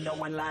kind, there ain't no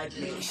one like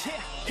me.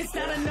 Yeah, it's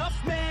not enough,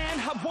 man,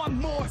 I want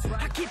more.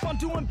 I keep on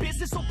doing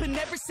business, open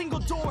every single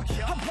door.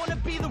 I wanna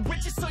be the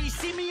richest, so you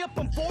see me up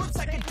on Forbes.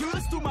 I can do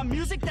this through my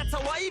music, that's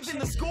how I even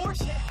the score.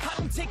 I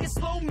don't take it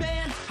slow,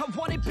 man, I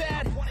want it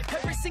bad.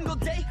 Every single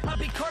day, I'll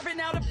be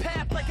carving out a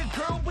path. Like a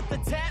girl with a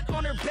tat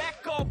on her back,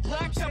 all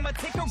black. I'ma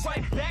take her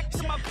right back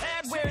to my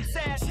pad where it's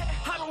at.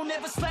 I don't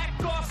ever slack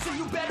off, so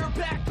you better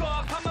back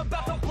off. I'm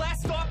about to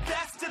blast off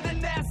faster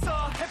than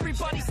NASA.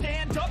 Everybody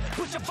stand up,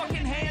 put your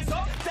fucking hands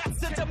up, that's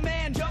the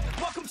demand, up.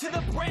 Welcome to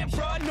the brand,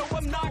 bruh, no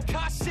I'm not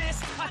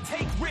cautious. I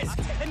take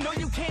risks, and no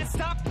you can't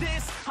stop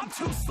this. I'm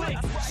too slick,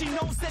 she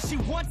knows that she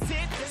wants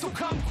it. So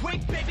come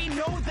quick, baby,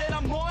 know that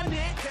I'm on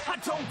it. I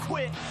don't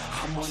quit.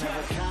 I'm one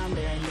of a kind,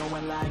 there ain't no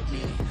one like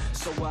me.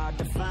 So hard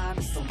to find,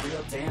 it's the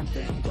real damn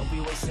thing. Don't be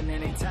wasting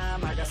any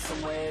time, I got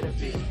somewhere to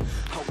be.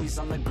 Always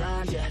on the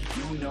grind, yeah,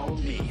 you know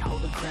me.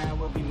 Hold the crown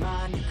will be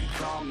mine, you can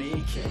call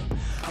me king.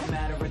 A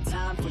matter of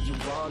time for you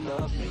all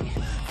love me.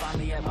 Find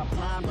me at my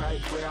prime,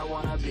 right where I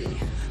wanna be.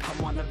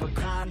 I'm one of a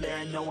kind, there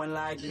ain't no one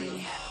like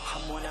me.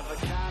 I'm one of a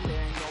kind,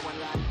 there ain't no one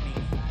like me.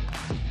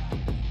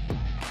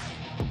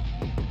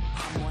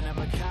 I'm one of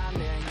a kind,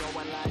 there ain't no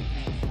one like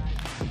me.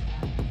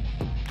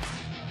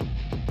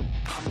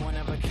 I'm one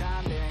of a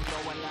kind, there ain't no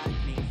one like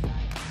me.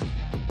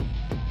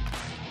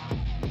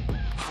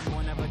 I'm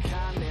one of a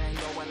kind, there ain't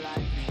no one like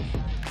me.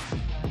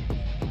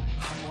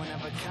 I'm one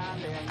of a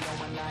kind, there ain't no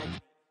one like me.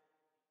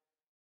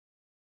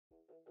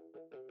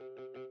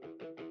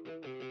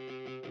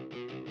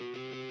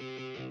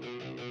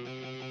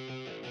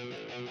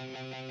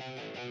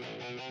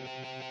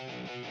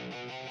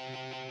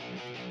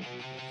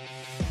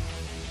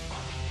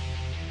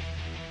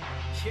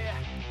 Yeah,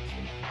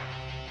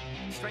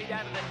 straight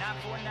out of the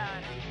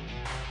 949.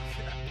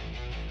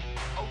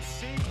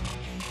 OC.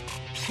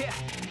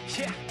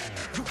 Yeah,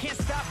 you can't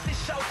stop this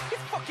show.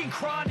 It's fucking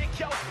chronic,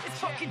 yo. It's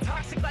fucking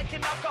toxic like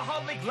an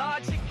alcoholic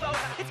logic flow.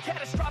 It's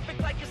catastrophic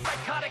like a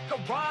psychotic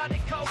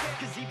erotico.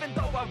 Cause even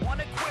though I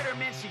wanna quit her,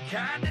 man, she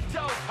kinda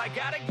dope. I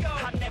gotta go.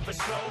 I never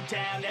slow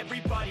down,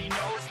 everybody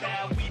knows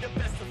now. We the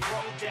best to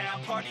throw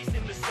down, parties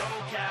in the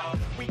SoCal.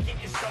 We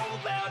getting so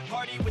loud,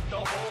 party with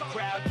the whole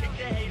crowd. Kick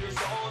the haters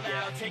all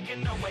out,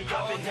 taking away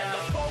all doubt. I've been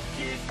hella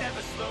focused,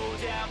 never slow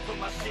down. Put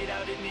my shit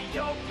out in the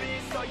open,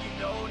 so you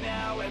know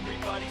now.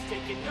 Everybody's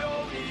taking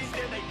notice,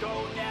 there they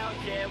go now.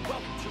 Yeah,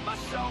 welcome to my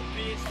show,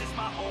 bitch. This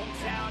my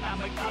hometown,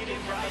 I'ma get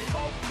it right.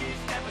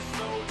 Focused, never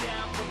slow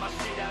down. Put my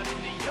shit out in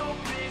the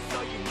open,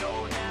 so you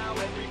know now.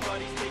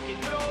 Everybody's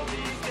taking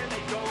notice, there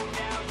they go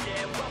now.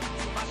 Yeah, welcome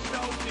to my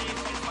show, bitch.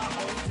 This my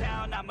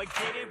hometown, I'ma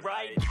get it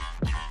right.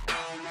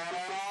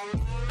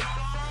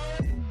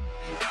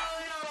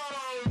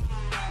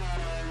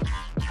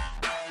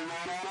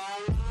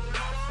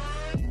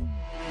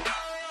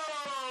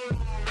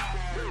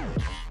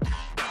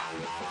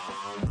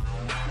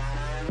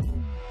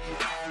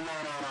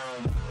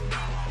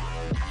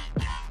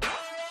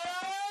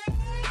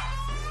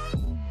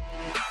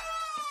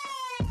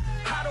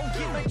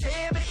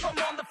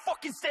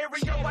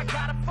 Stereo, I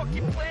got a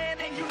fucking plan,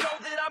 and you know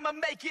that I'ma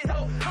make it.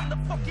 Oh, I'm the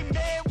fucking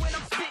man when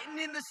I'm spitting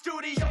in the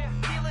studio.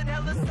 Feeling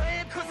hella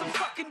slam, cause I'm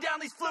sucking down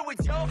these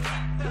fluids, yo. I'm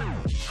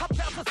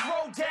about to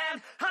throw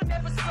down, I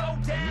never slow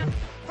down.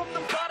 From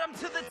the bottom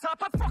to the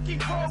top, I fucking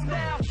grow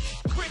now.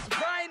 Chris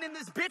Bryant in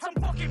this bitch, I'm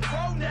fucking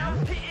pro now.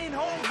 Hitting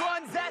home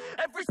runs at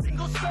every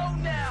single show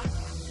now.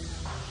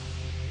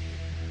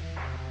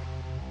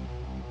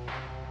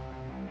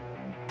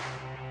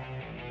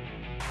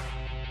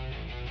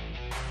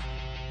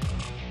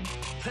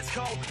 Let's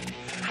go.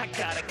 I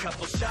got a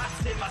couple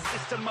shots in my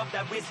system of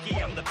that whiskey.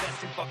 I'm the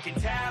best in fucking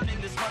town in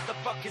this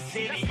motherfucking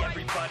city.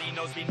 Everybody Everybody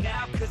knows me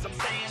now cause I'm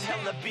staying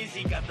hella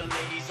busy. Got the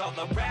ladies all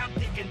around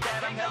thinking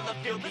that I'm hella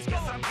filthy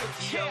cause I'm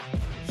guilty, yo.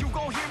 You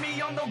gon' hear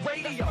me on the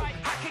radio.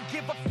 I could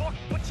give a fuck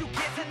what you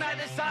get tonight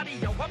is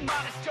audio. I'm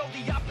modest, Joe,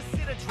 the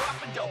opposite of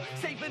dropping dough.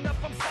 Saving up,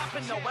 I'm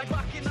stopping, no. I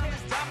rock it on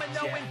this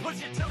domino and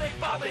push it till they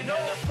falling.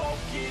 Never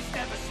focus,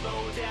 never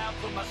slow down.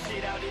 Put my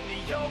shit out in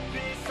the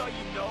open, so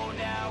you know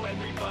now.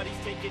 Everybody's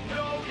taking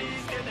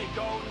notice, there they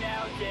go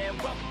now. Yeah,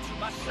 welcome to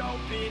my show,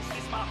 bitch.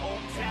 This my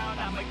hometown,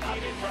 I'ma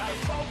get it right.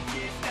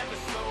 Focus, never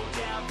slow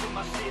down. Put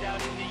my shit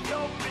out in the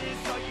open,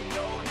 so you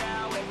know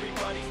now.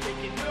 Everybody's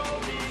taking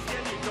notice,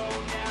 there they go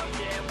now.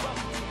 Yeah,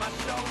 welcome to my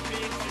show,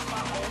 bitch. This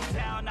my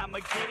hometown, I'ma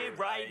get it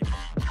right.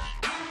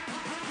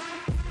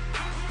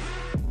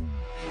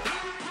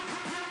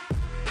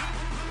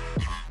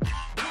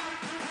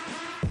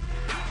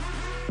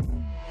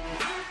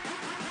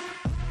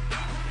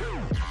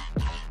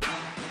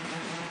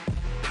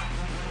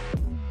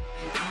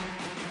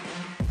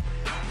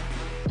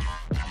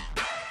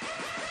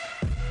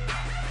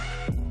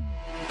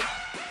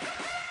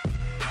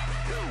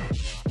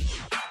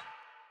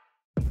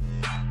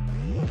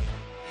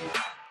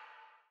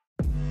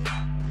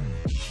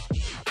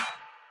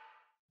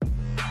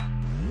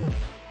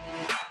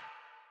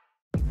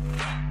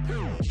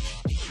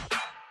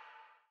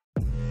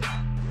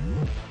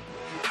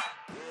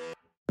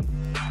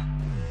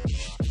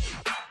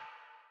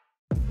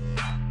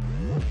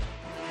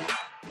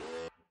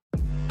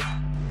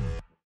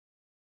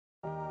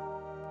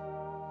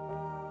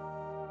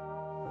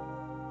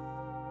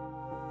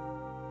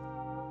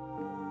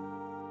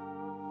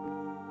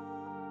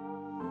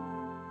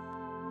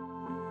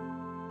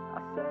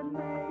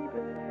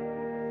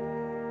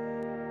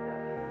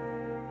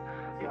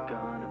 You're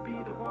gonna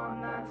be the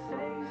one that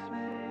saves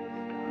me.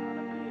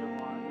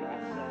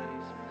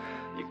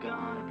 You're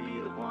gonna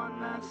be the one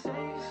that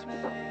saves me.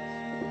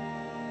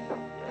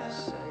 Yeah,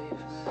 save me.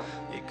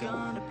 You're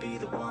gonna be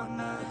the one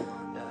that.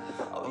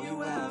 Oh,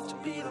 you have to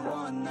be the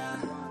one that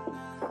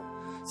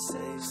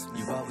saves me.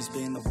 You've always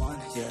been the one,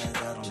 yeah,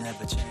 that'll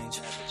never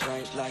change.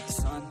 Bright like the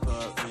sun,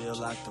 but real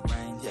like the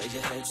rain. Yeah,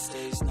 your head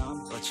stays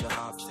numb, but your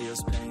heart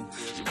feels pain.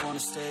 You wanna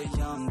stay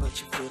young, but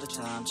you feel the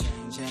time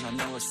change. And I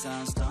know it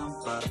sounds dumb,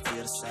 but I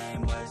feel the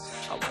same way.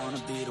 I wanna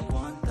be the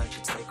one that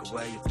could take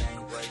away your pain.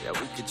 Yeah,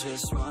 we could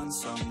just run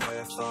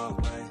somewhere far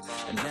away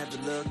and never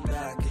look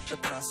back at the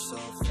past so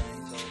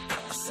faint.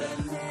 I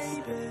said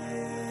maybe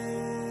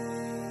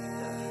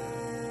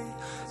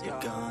you're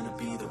gonna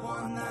be the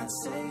one that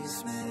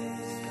saves me.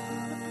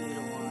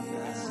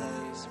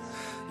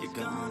 You're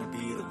gonna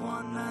be the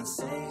one that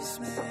saves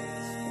me.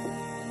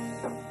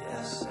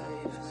 Yeah,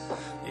 save.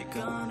 You're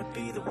gonna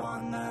be the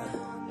one that.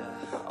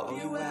 Oh,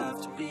 you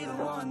have to be the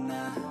one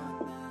that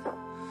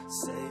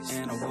saves me.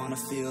 And I wanna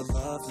feel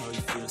love, know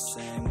you feel the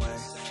same way.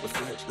 We'll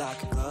fit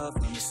like a glove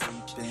when we're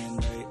sleeping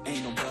late.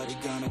 Ain't nobody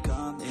gonna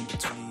come in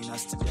between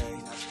us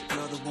today.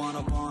 You're the one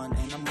I want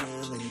and I'm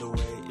willing to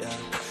wait, yeah.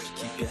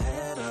 Keep your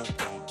head up,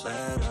 don't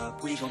let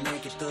up. We gon'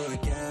 make it through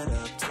it, get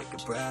up, take a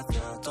breath,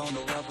 yeah. Don't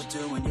know what we're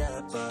doing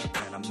yet, but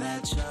when I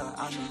met ya,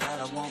 I knew that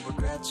I won't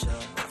regret ya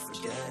or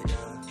forget ya.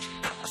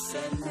 I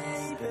said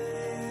maybe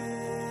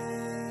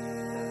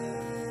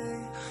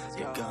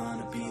you're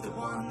gonna be the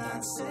one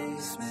that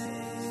saves me.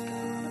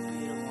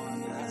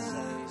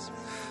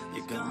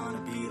 You're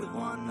gonna be the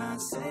one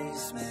that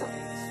saves me.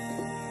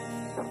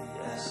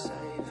 Yeah,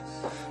 save.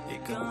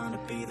 You're gonna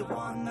be the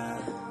one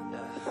that.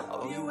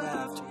 Oh, you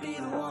have to be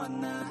the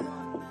one that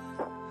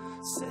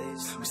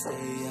saves me. We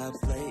stay up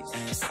late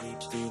and sleep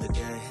through the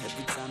day.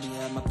 Every time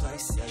you're at my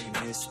place, yeah, you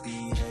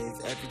misbehave.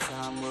 Every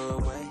time we're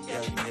away,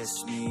 yeah, you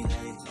miss me,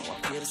 hey. No,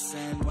 I feel the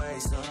same way,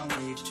 so don't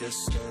leave,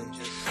 just stay.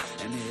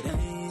 And it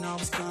ain't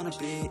always gonna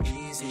be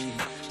easy.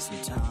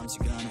 Sometimes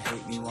you're gonna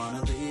hate me,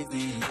 wanna leave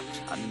me.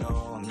 I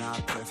know I'm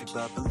not perfect,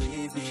 but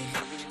believe me,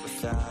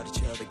 without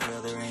each other,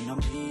 girl, there ain't no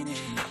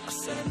meaning. I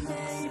said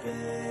maybe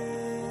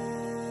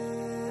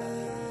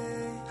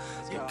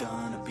you're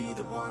gonna be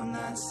the one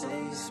that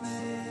saves me.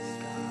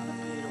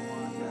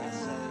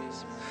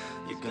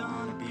 You're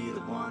gonna be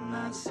the one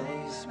that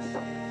saves me.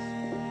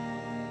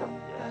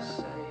 Yeah,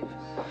 save.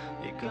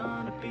 You're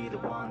gonna be the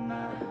one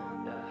that.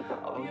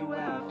 Oh, you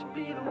have to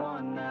be the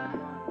one that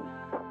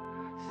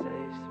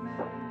saves me.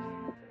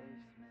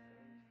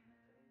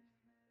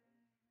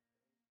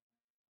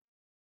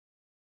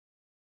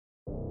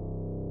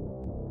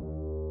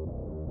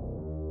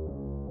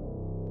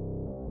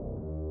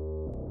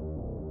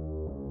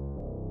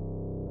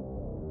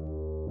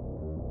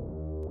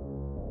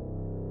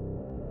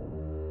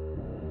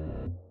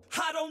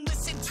 I don't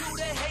listen to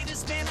the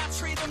haters, man, I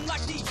treat them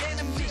like the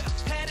enemy.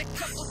 Had a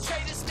couple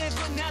traitors, man,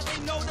 but now they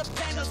know the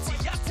penalty.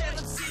 I tell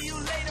them, see you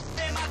later,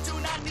 fam, I do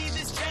not need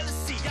this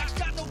jealousy. I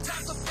got no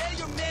time for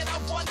failure, man, I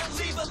wanna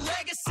leave a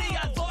legacy.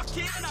 I lock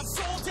in and I'm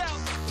sold out,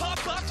 pop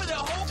up for the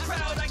whole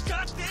crowd. I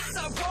got this,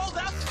 I roll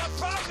out, I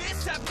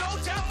promise, have no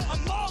doubt.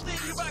 I'm all in,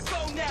 here I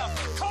go now,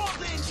 call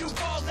in, you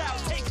fall out.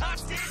 Take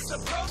hostage, the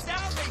pros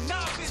down, they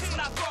novice when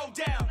I throw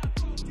down.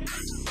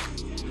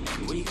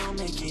 We gon'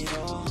 make it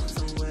all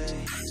the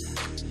way.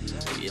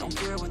 We don't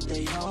care what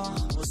they all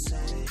will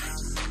say.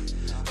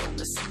 Don't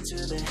listen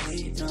to the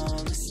hate, no,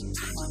 listen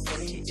to my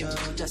fate, yo.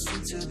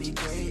 Destined to be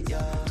great,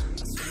 yeah.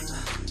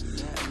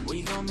 And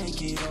we gon' make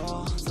it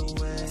all the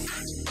way.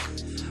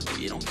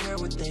 We don't care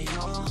what they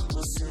all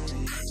will say.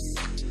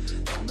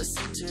 Don't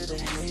listen to the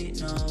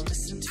hate, no,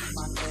 listen to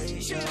my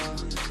fate, yo.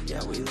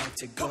 Yeah, we like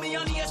to go put me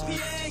on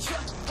ESPN, yeah.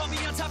 Put me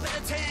on top of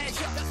the 10,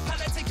 yeah.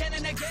 Pilots again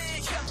and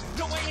again, yeah.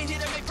 No way in here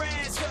to make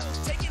friends,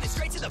 yeah. Taking it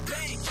straight to the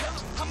bank,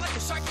 yeah. I'm like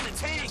a shark in a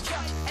tank,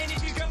 yeah. And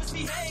if your girl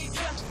misbehave,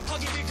 yeah, I'll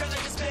give your girl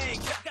like a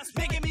spank, yeah. That's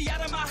making me out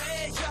of my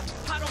head,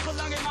 yeah. I don't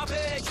belong in my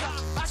bed,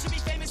 yeah. I should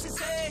be famous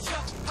instead,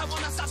 yeah. I will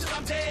not stop till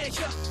I'm dead,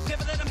 yeah.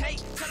 Never let them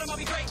hate, tell them I'll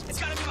be great.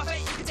 It's gotta be my fate,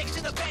 you can take it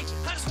to the bank.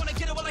 I just wanna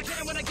get it while I get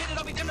it. When I get it,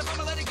 I'll be damned if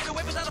I'ma let it get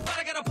away without a fight.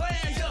 I got a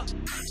plan, yeah.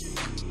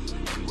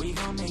 We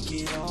gon' make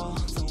it all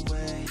the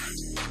way.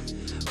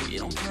 We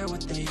don't care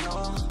what they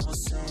all will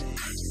say.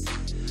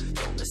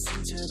 Don't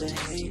listen to the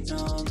hate,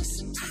 no,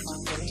 listen to my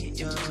fate,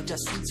 yo.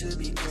 Destined to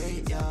be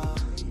great, yeah.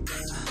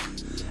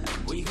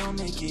 And we gon'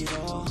 make it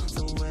all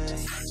the way.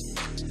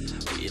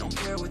 We don't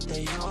care what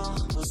they all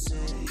will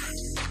say.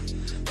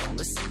 Don't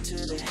listen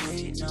to the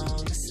hate, no,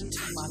 listen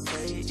to my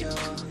fate, yo.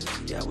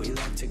 Yeah, we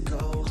like to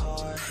go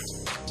hard.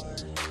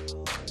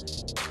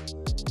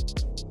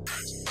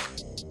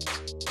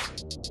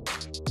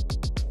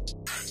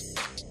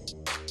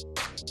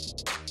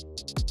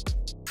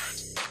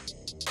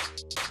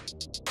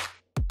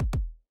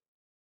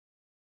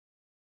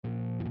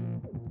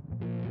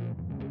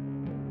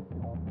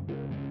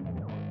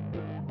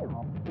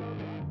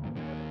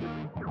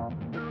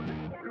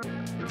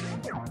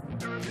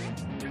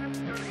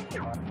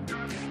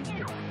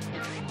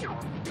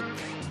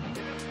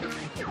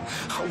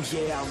 Oh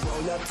yeah, I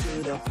roll up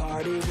to the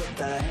party with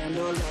the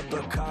handle of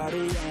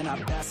Bacardi, and I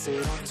pass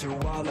it on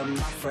to all of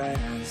my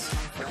friends.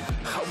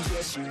 Oh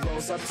yeah, she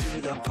rolls up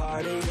to the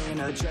party in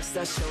a dress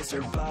that shows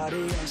her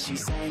body, and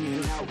she's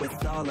hanging out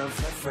with all of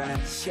her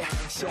friends. Yeah,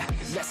 yeah,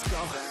 let's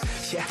go.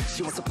 Yeah,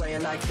 she wants to play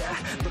it like that.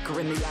 Look her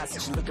in the eyes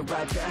and she's looking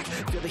right back.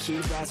 Feel the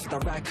heat rise with our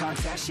right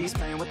contact. She's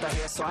playing with her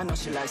hair, so I know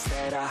she likes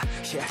that.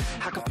 Yeah,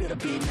 I can feel the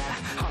beat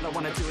now. All I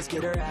wanna do is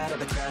get her out of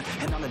the crowd,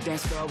 and on the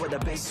dance floor with the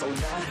bass so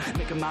loud,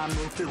 making my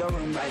move through the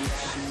room right now.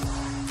 She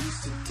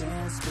used to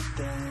dance, but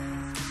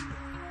then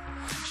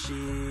she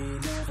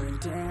never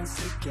danced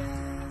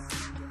again.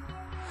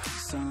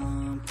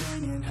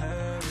 Something in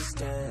her was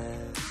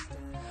dead,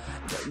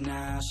 but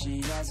now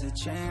she has a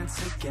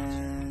chance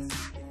again.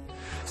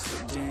 So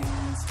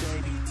dance,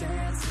 baby,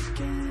 dance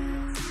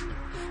again.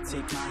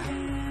 Take my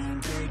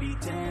hand, baby,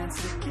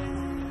 dance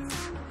again.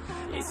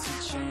 It's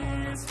your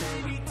chance,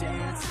 baby,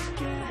 dance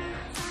again.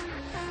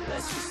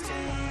 Let's just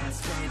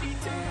dance, baby,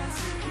 dance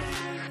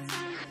again.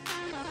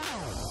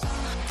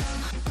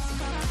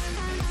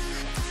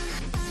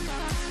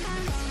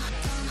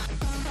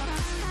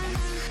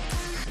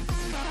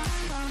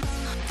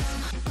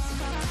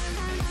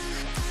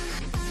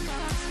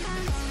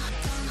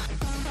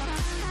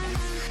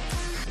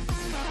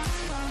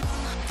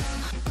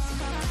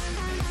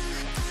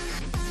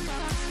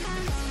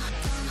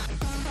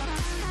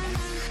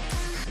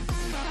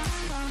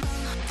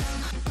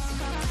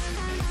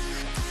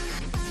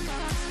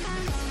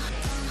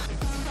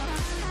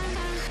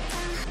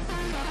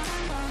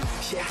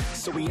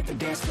 So we hit the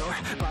dance floor,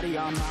 body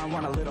on mine,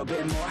 want a little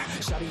bit more.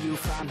 Shawty, you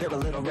fine, build a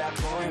little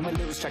rapport, and we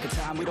lose track of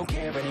time, we don't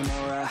care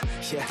anymore.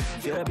 Yeah,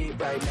 feel the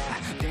beat right now.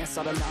 Dance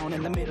all alone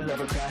in the middle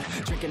of a crowd,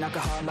 drinking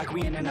alcohol like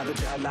we in another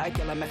drought. Like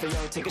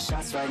LMFAO, taking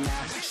shots right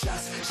now.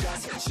 Shots,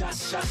 shots,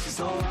 shots, shots. She's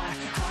so hot,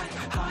 hot,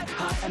 hot,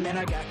 hot. And then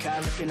I got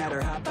caught looking at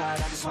her hot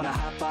bod. I just wanna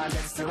hop on,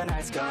 dance till the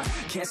night's gone.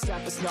 Can't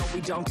stop us, no, we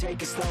don't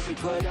take it slow. We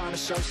put on a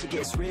show, she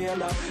gets real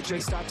low.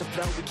 Drinks start to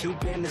flow, we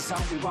keep in the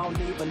zone. We won't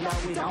leave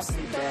alone, we don't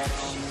sleep at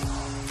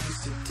all.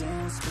 To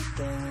dance, but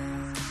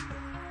then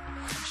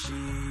she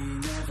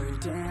never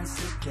danced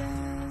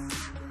again.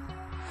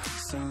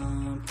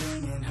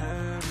 Something in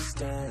her was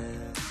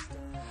dead,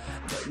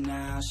 but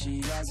now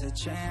she has a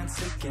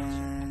chance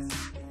again.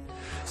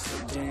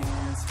 So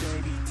dance,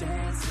 baby,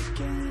 dance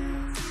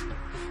again.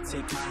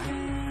 Take my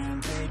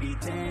hand, baby,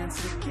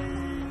 dance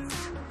again.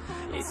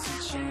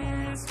 It's your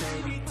chance,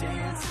 baby,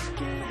 dance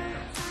again.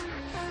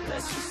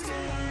 Let's just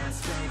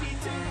dance, baby,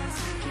 dance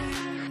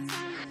again.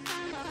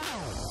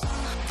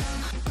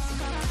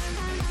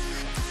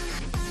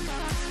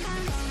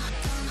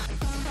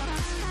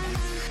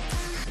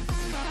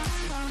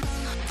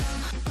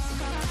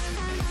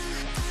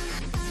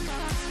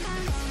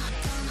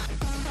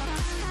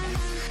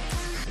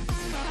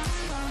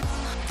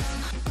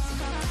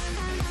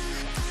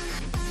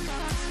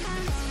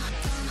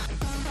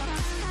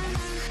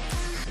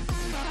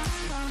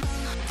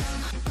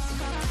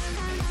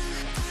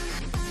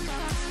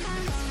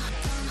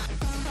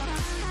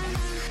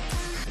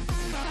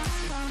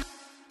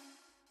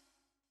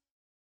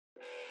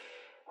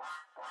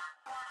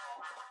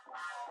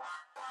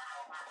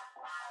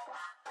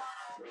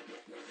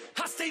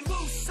 I stay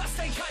loose, I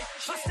stay hype,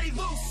 I stay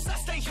loose, I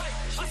stay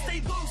hype, I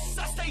stay loose,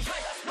 I stay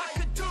hype. I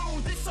could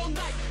do this all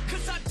night,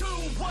 cause I do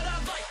what I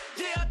like.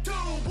 Yeah, I do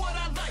what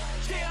I like.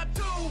 Yeah, I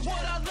do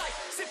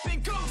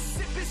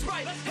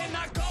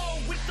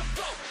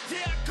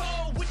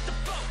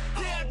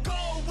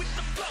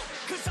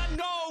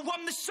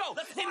show.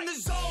 In the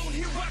zone,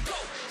 here I go.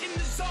 In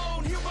the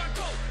zone, here I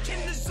go.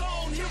 In the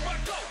zone, here I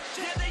go.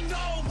 Yeah, they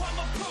know I'm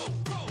a pro.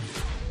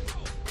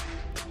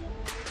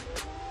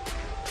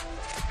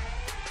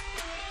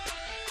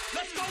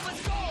 Let's go,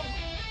 let's go.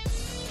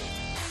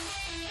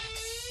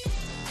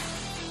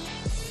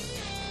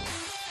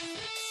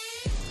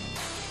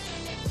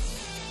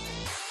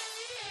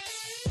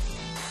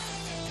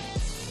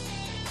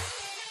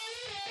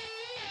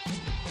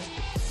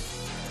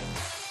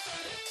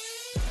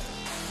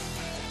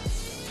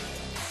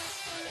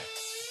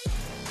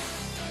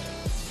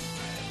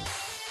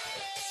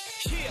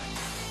 Yeah.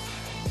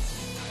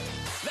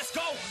 Let's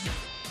go.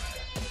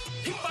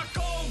 If I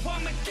go,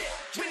 I'ma get.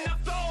 When I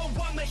flow,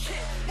 I'ma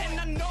hit. And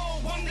I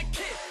know I'm the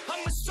kid.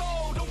 I'm a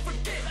soul, don't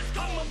forget.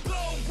 I'ma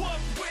blow up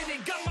with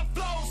it. Got my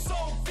flow so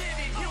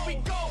vivid. Here we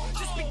go,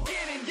 just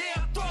beginning.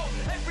 Yeah, I throw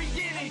every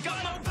inning.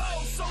 Got my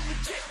flow so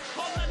legit.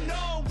 All I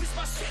know is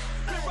my shit.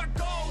 Here I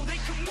go, they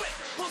come with.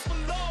 Post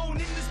Malone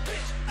in this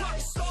bitch.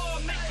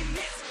 Rockstar making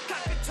hits.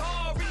 Got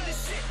guitar in this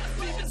shit.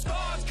 Leaving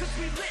scars cause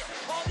we lit.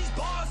 All these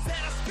bars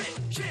that I spit.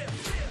 Yeah.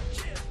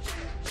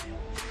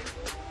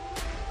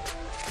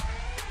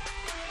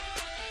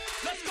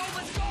 Let's go,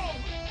 let's go.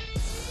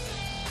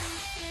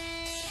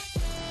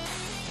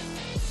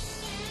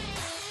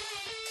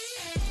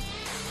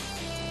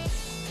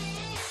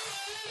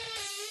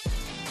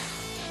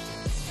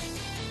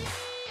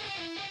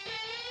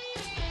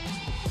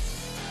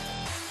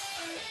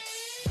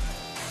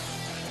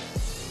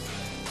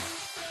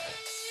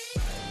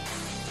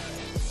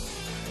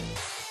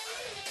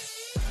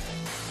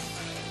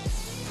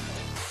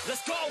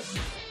 Let's go.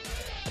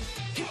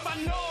 If I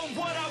know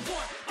what I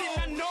want, then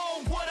I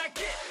know what I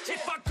get.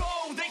 If I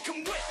go, they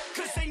come with,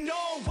 cause they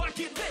know I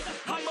get lit.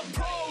 I'm a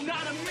pro,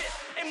 not a myth,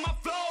 and my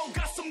flow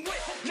got some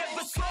wit.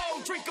 Never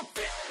slow, drink a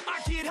fit.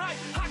 I get hype,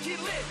 I get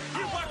lit.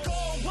 Here I go,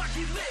 I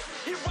get lit.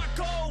 Here I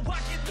go, I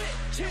get lit.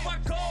 Here I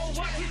go,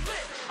 I get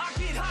lit. I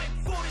get hype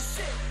for the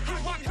shit.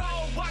 Here I go,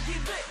 I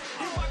get lit.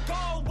 Here I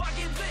go, I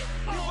get lit.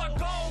 Here I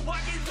go, I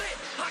get lit.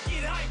 I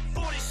get hype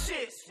for the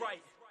shit.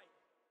 Right.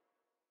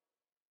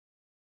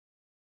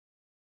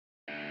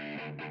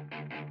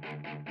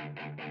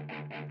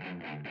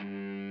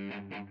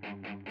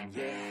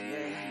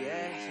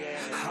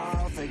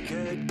 All the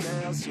good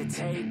girls you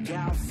take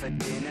out for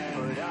dinner,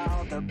 but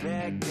all the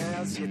bad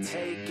girls you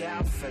take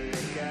out for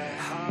liquor.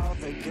 All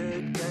the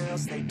good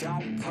girls, they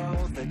don't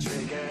pull the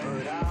trigger,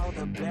 but all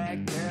the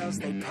bad girls,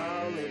 they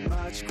pull it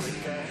much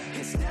quicker.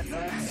 It's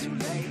never too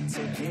late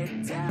to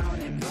get down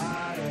and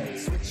party.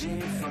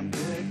 Switching from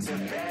good to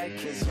bad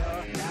cause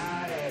you're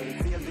naughty.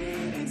 Feel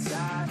it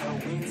inside,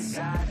 oh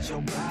inside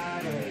your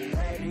body.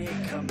 Let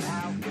it come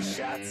out with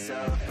shots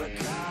of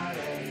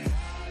Bacardi.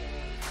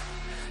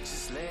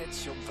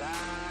 Let your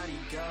body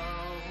go.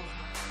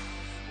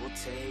 We'll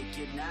take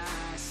it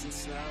nice and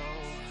slow.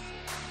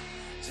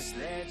 Just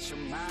let your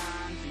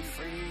mind be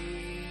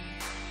free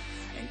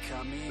and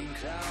come in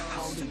close.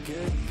 All the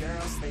good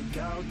girls, they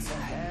go to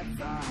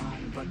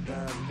heaven, but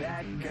the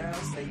bad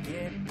girls, they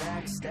get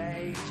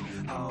backstage.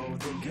 Oh,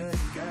 the good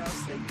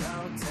girls, they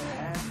go to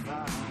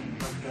heaven,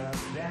 but the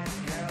bad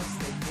girls,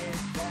 they get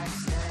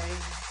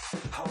backstage.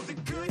 Oh, the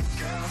good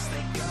girls,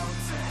 they go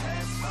to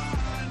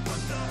heaven,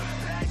 but the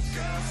bad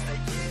girls, they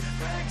get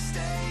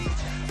backstage.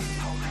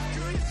 Oh, the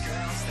good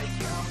girls, they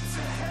go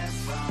to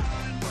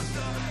heaven, but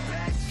the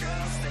bad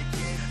girls, they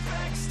get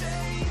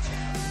backstage.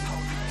 Oh,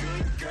 the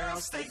good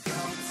girls, they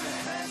go to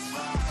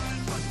heaven,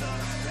 but the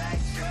bad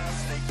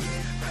girls, they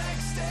get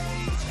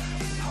backstage.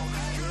 Oh,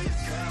 the good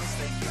girls,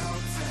 they go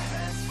to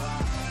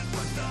heaven,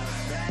 but the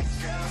bad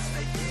girls,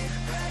 they get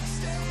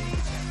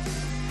backstage.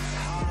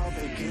 All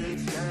the good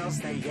girls,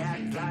 they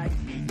act like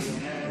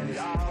beginners.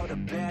 All the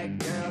bad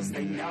girls,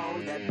 they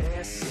know that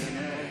they're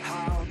sinners.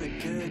 All the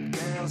good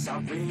girls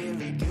are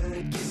really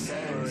good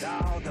kissers,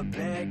 but all the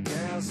bad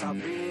girls are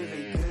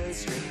really good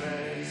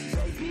strippers.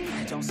 Baby,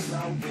 don't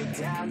slow it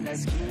down,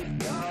 let's keep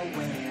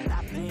going.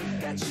 I think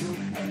that you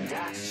and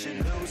I should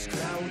lose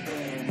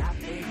clothing. I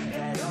think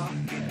that all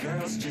good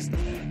girls just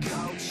need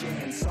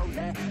coaching. So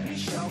let me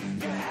show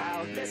you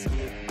how, let's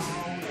get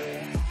on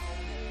it.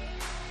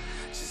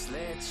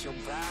 Let your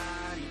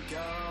body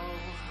go.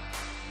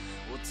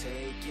 We'll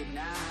take it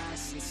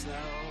nice and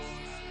slow.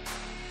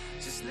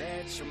 Just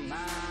let your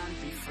mind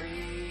be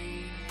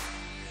free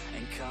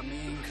and come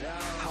in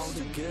close. All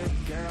the good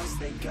girls,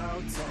 they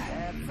go to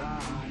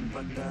heaven,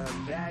 but the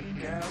bad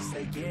girls,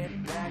 they get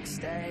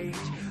backstage.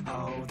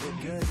 Oh, the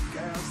good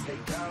girls, they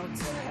go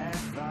to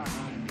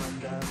heaven, but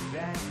the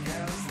bad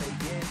girls, they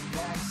get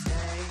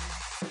backstage.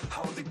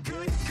 Oh, the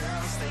good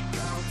girls, they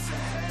go to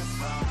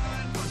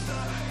heaven, but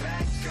the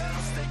bad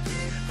girls, they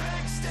get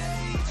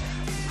backstage.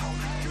 Oh,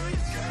 the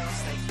good girls,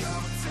 they go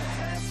to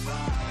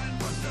heaven,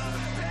 but the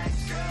bad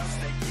girls,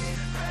 they get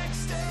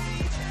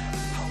backstage.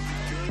 Oh,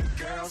 the good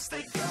girls,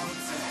 they go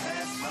to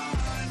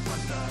heaven,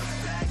 but the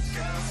bad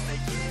girls, they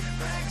get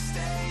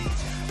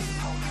backstage.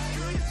 Oh, the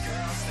good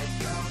girls, they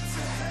go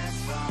to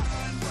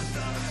heaven, but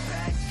the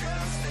bad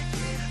girls, they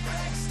get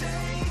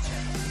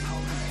backstage.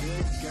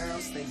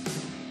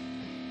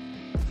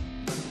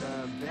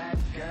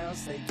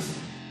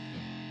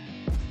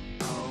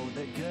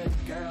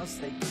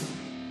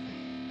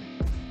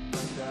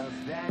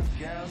 the bad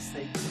girls,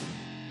 they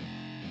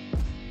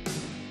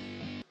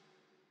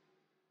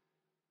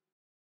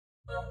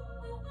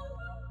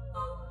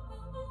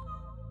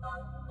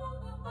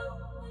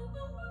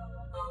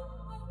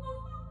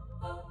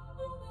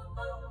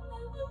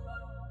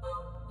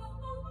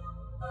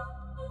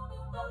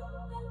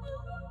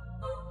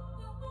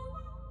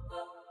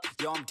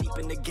Yo, I'm deep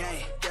in the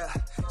game, yeah,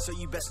 so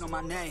you best know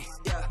my name,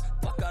 yeah.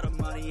 Fuck all the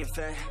money and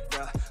fame,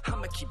 yeah,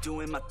 I'ma keep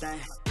doing my thing,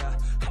 yeah.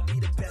 I'll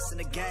be the best in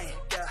the game,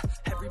 yeah,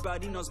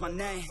 everybody knows my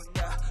name,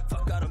 yeah.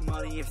 Fuck all the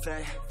money and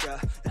fame, yeah,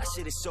 that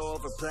shit is so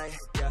overplayed,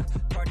 yeah.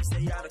 Parties,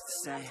 they all look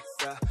the same,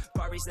 yeah,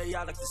 parties, they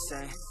all look the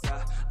same,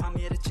 yeah. I'm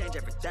here to change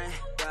everything,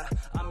 yeah,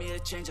 I'm here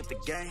to change up the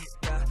game,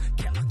 yeah.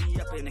 Can't lock me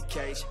up in a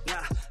cage,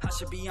 nah, I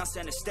should be on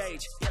center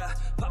stage, yeah.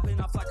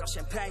 Popping off like I'm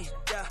champagne,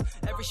 yeah,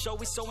 every show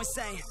is so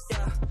insane,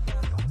 yeah.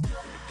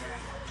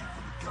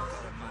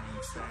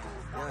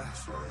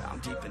 Yeah, I'm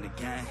deep in the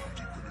game.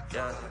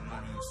 Yeah,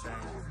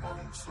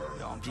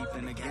 yo, I'm deep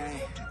in the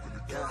game.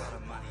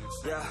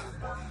 Yeah,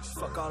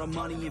 fuck all the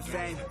money and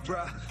fame,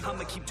 bruh.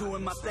 I'ma keep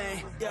doing my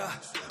thing. Yeah,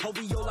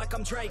 OVO like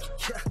I'm Drake.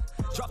 Yeah,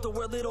 drop the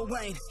word Lil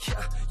Wayne.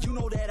 Yeah, you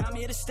know that I'm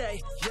here to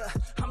stay. Yeah,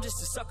 I'm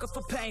just a sucker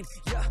for pain.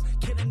 Yeah,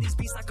 killing these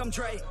beats like I'm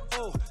Dre.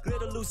 Oh,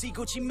 Little Uzi,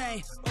 Gucci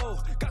Mane.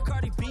 Oh, got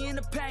Cardi B in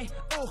the pain.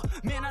 Oh,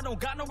 man, I don't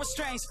got no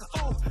restraints.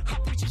 Oh,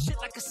 I'm preaching shit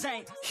like a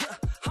saint. Yeah,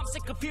 I'm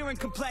sick of hearing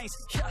complaints.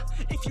 Yeah,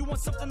 if you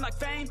want something like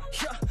fame,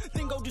 yeah,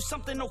 then go do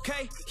something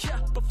okay. Yeah,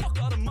 but fuck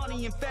all the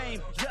money and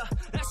fame. Yeah,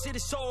 that shit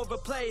is so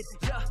overplayed.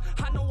 Yeah,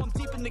 I know I'm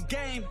deep in the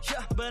game.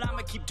 Yeah, but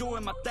I'ma keep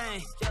doing my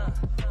thing. Yeah.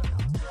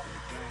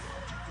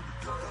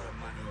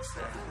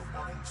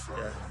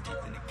 Yeah, I'm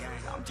deep in the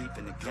game. I'm deep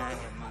in the game.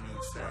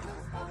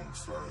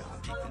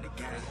 I'm deep in the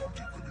game.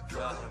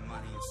 Yeah,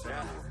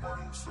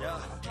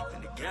 I'm deep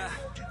in the game.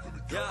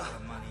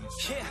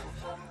 Yeah,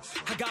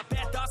 I got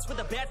bad thoughts with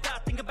a bad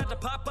thought. Think about to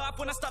pop up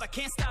when I start. I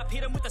can't stop.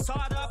 Hit them with the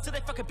sawed up till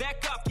they fucking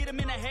back up. Get them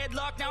in a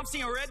headlock. Now I'm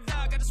seeing red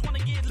dog. I just wanna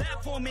get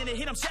loud for a minute.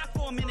 Hit them shot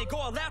for a minute. Go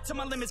all out to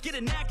my limits. Get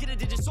it now. Get it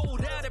digit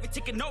sold out. Every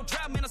ticket, no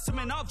drought. Man, I'm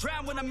swimming. I'll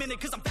drown when I'm in it.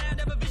 Cause I'm fat.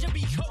 Have a vision.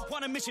 Be hope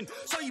on a mission.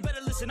 So you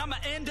better listen. I'ma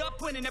end up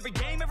winning every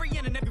game, every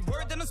inning, every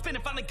word that I'm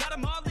spinning. Finally got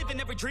them all living.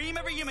 Every dream,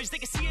 every image. They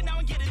can see it now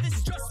and get it. This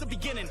is just the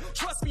beginning.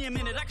 Trust me a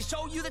minute. I can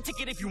show you the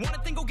ticket. If you want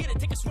it, then go get it.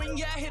 Take a swing.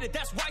 Yeah, hit it.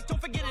 That's right. Don't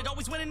forget it.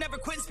 Always winning, never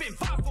quitting. Spitting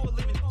fire for a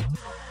living.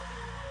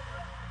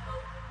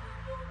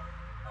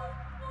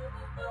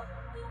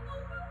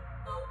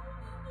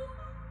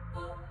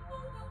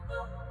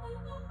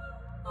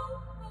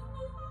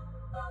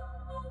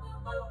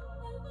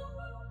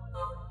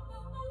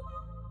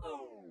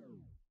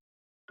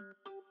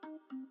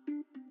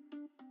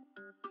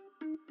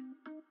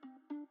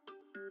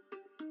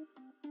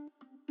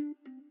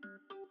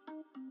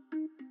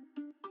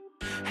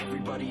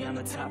 Everybody on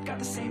the top got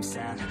the same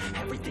sound.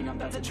 Everything I'm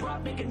about to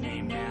drop, make a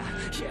name now.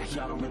 Yeah,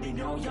 y'all don't really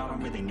know, y'all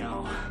don't really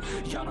know.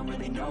 Y'all don't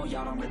really know,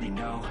 y'all don't really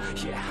know.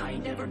 Yeah, I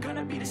ain't never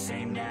gonna be the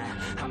same now.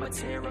 I'ma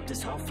tear up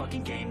this whole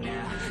fucking game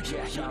now.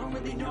 Yeah, y'all don't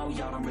really know,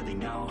 y'all don't really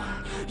know.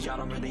 Y'all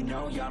don't really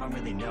know, y'all don't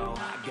really know.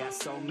 I got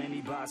so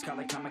many bars, call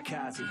it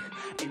kamikaze.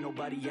 Ain't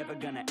nobody ever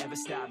gonna ever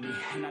stop me.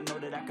 And I know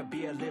that I could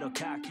be a little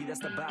cocky. That's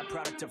the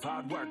byproduct of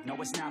hard work, no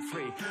it's not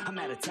free. I'm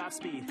at a top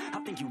speed, I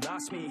think you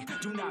lost me.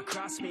 Do not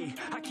cross me,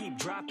 I keep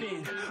dropping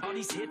all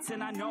these hits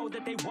and I know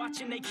that they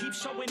watching. They keep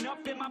showing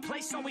up in my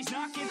place, always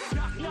knocking.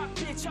 Knock, knock,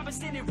 bitch, I've been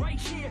standing right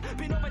here.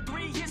 Been over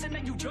 3 years and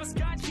then you just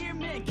got here.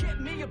 Man, get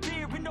me a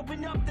beer and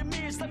open up the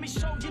mirrors. Let me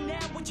show you now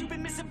what you've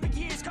been missing for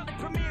years. Call it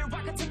premiere,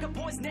 I can take a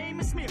boy's name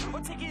and smear, or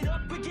take it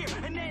up a gear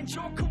and end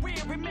your career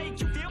and make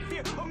you feel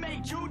fear, or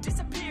make you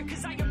disappear.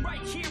 Cause I am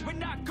right here and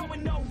not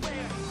going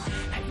nowhere.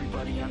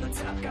 Everybody on the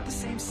top got the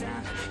same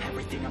sound.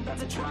 Everything I'm about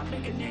to drop,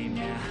 make a name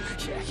now.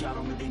 Yeah, y'all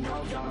don't really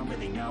know, y'all don't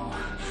really know.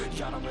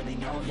 Y'all don't really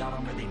know, y'all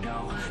don't really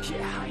know.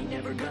 Yeah, I ain't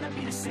never gonna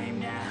be the same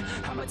now.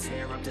 I'ma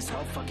tear up this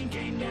whole fucking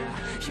game now.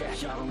 Yeah,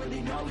 y'all don't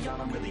really know, y'all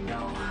don't really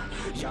know.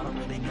 Y'all don't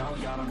really know,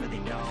 y'all don't really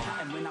know.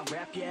 And when I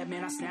rap, yeah,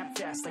 man, I snap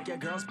fast. Like your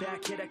girl's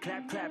back, hit a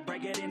clap, clap,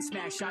 break it in,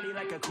 smack. Shotty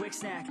like a quick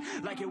snack,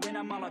 like it when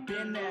I'm all up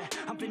in there.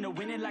 I'm finna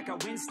win it like I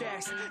win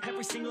stacks.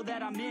 Every single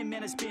that I'm in,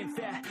 man, it's been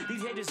fat.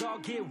 These haters all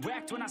get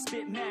whacked when I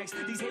spit max.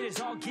 These haters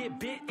all get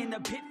bit in the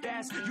pit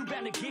fast. You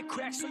better get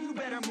cracked, so you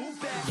better move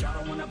back. Y'all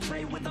don't wanna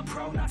play with a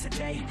pro, not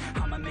today.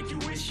 I'ma make you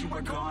wish you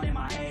were gone in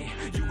my A.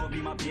 You gon'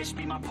 be my bitch,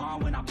 be my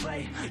pawn when I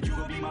play. You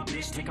gon' be my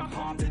bitch, take my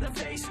palm to the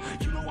face.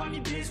 You know I'm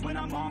in biz when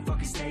I'm on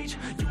fucking stage.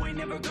 You ain't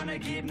never gonna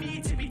get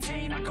me to be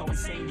tame. I go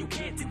insane, you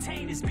can't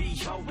detain this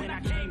B.O. when I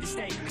came to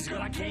stay. Cause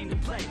girl, I came to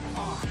play.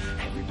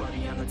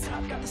 Everybody on the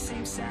top got the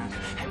same sound.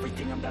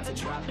 Everything I'm about to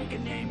drop, make a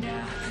name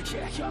now.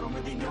 Yeah, y'all don't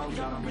really know,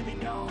 y'all don't really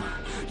know.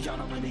 Y'all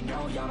don't really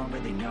know, y'all don't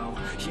really know.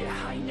 Yeah,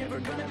 I ain't never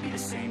gonna be the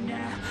same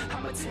now.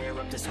 I'ma tear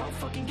up this whole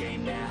fucking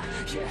game now.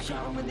 Yeah,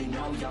 y'all don't really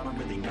know, y'all don't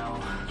really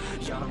know.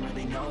 Y'all don't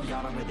really know,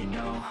 y'all don't really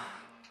know.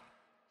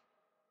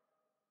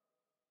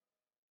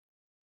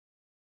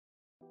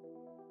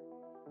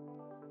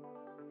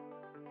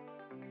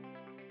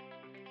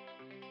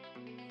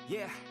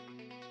 Yeah,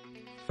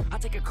 I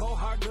take a cold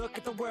hard look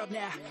at the world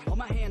now. Hold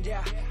my hand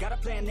out, got a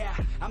plan now.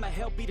 I'ma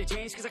help be the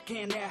change cause I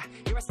can now.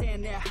 Here I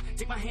stand now,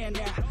 take my hand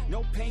now.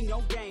 No pain,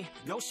 no gain,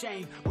 no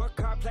shame. Work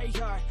hard, play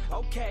hard,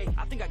 okay,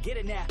 I think I get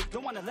it now.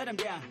 Don't wanna let them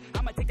down,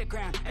 I'ma take the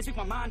ground and speak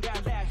my mind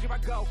out loud. Here I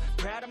go,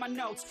 proud of my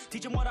notes.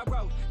 Teach them what I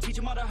wrote, teach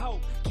them all the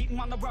hope. Keep them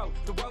on the road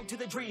to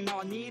the dream.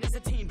 All I need is a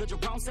team, build your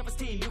own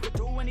self-esteem. You can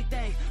do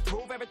anything,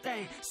 prove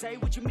everything. Say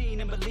what you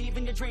mean and believe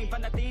in your dream.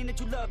 Find that thing that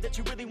you love, that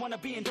you really wanna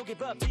be. And don't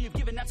give up till you've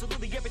given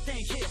absolutely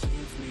everything. Yeah.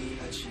 Give me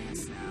a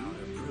chance now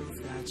to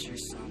prove that you're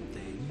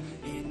something.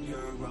 In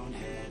your own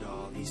head,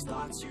 all these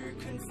thoughts you're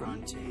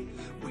confronting.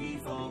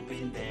 We've all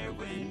been there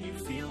when you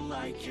feel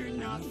like you're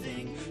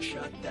nothing.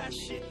 Shut that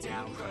shit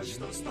down, crush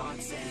those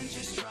thoughts and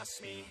just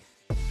trust me.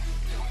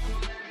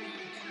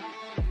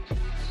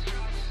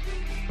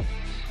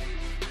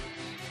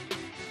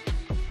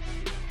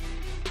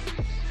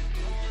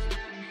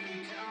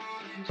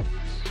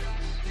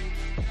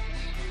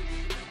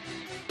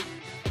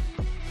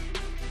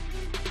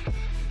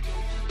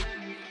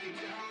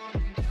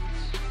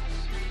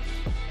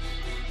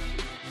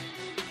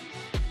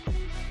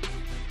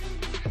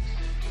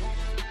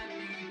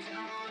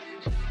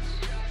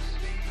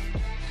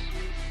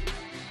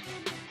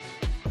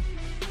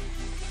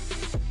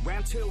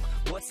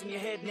 What's in your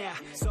head now?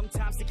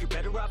 Sometimes think you're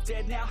better off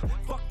dead now.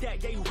 Fuck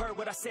that, yeah, you heard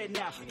what I said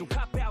now. Don't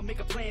cop out, make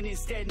a plan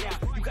instead now.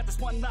 You got this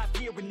one life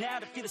here and now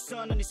to feel the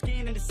sun on your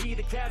skin and to see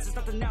the clouds. There's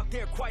nothing out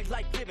there quite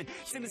like living.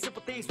 Saying the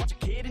simple things, watch a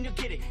kid and you'll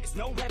get it. It's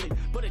no heaven,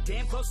 but a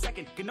damn close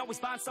second. Can always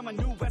find someone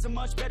new who has it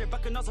much better,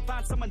 but can also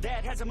find someone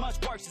that has it much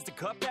worse. Is the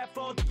cup that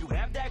full? Do you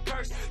have that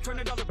curse? Turn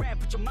it all around,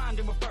 put your mind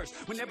in reverse.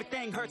 When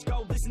everything hurts,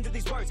 go listen to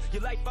these words.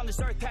 Your life on this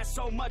earth has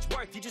so much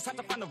worth. You just have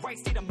to find the right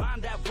state of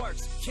mind that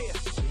works. Yeah.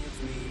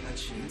 Give me a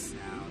chance now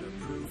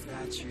to prove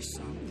that you're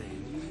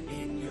something.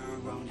 In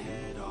your own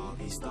head, all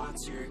these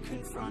thoughts you're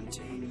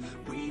confronting.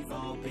 We've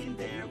all been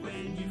there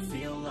when you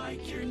feel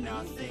like you're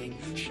nothing.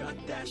 Shut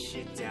that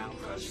shit down,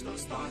 crush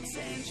those thoughts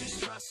and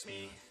just trust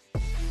me.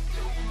 Don't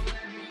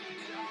let me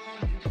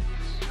down.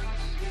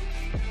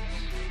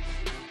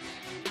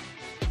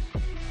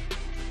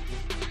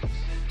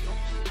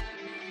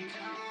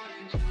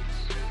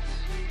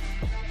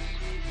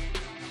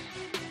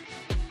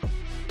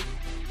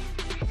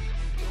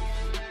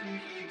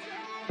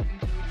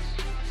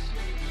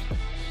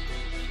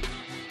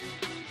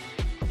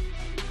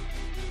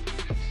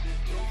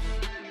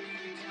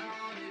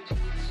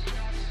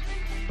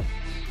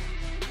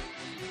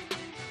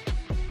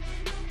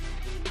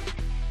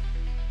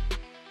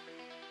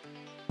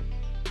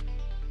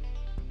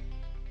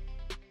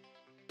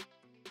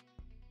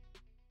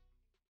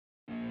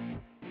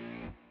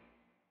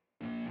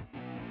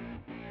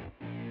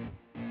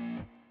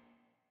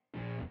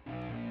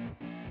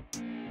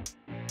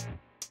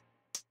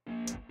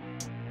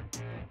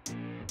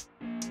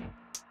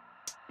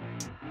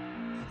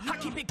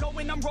 Keep it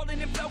going, I'm rolling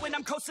and flowing,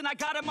 I'm coasting, I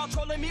got them all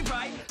trolling me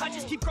right. I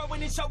just keep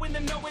growing and showing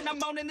them, knowing I'm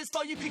owning this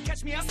flow, you can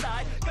catch me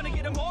outside. Gonna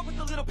get them all with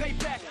a little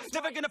payback.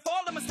 Never gonna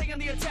fall, I'ma stay on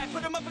the attack.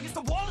 Put them up against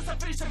the wall as I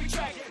finish every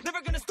track.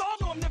 Never gonna stall,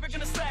 no, I'm never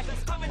gonna slack.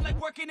 I've been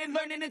like working and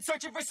learning and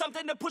searching for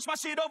something to push my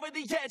shit over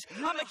the edge.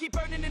 I'ma keep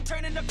burning and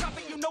turning the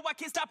profit, you know I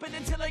can't stop it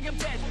until I am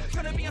dead.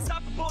 Gonna be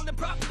unstoppable and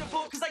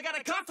profitable, cause I got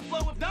a constant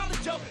flow of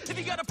knowledge, yo. If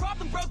you got a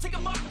problem, bro, take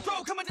them off the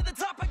throw. Coming to the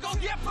top, I go,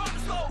 yeah,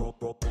 promise, slow.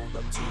 Roll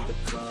up to the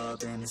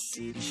club and the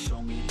city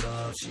show me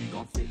love. She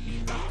gon' fit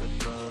me like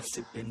a glove.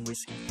 Sippin'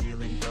 whiskey,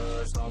 feeling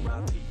buzz.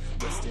 R.I.P.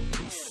 Rest in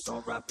peace.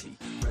 R.I.P.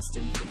 Rest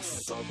in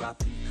peace.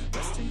 R.I.P.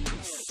 Rest in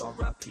peace.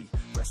 R.I.P.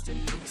 Rest in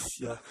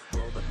peace. Yeah.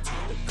 Roll up to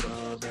the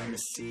club and the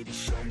city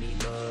show me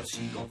love.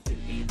 She gon' fit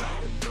me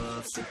like a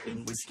glove.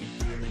 Sippin' whiskey,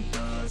 feeling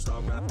buzz.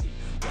 R.I.P.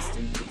 Rest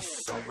in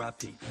peace.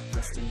 R.I.P.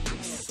 Rest in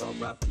peace.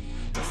 R.I.P.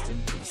 Rest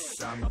in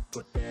peace. I'ma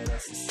put that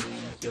ass to sleep.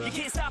 Yeah. You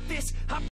can't stop this.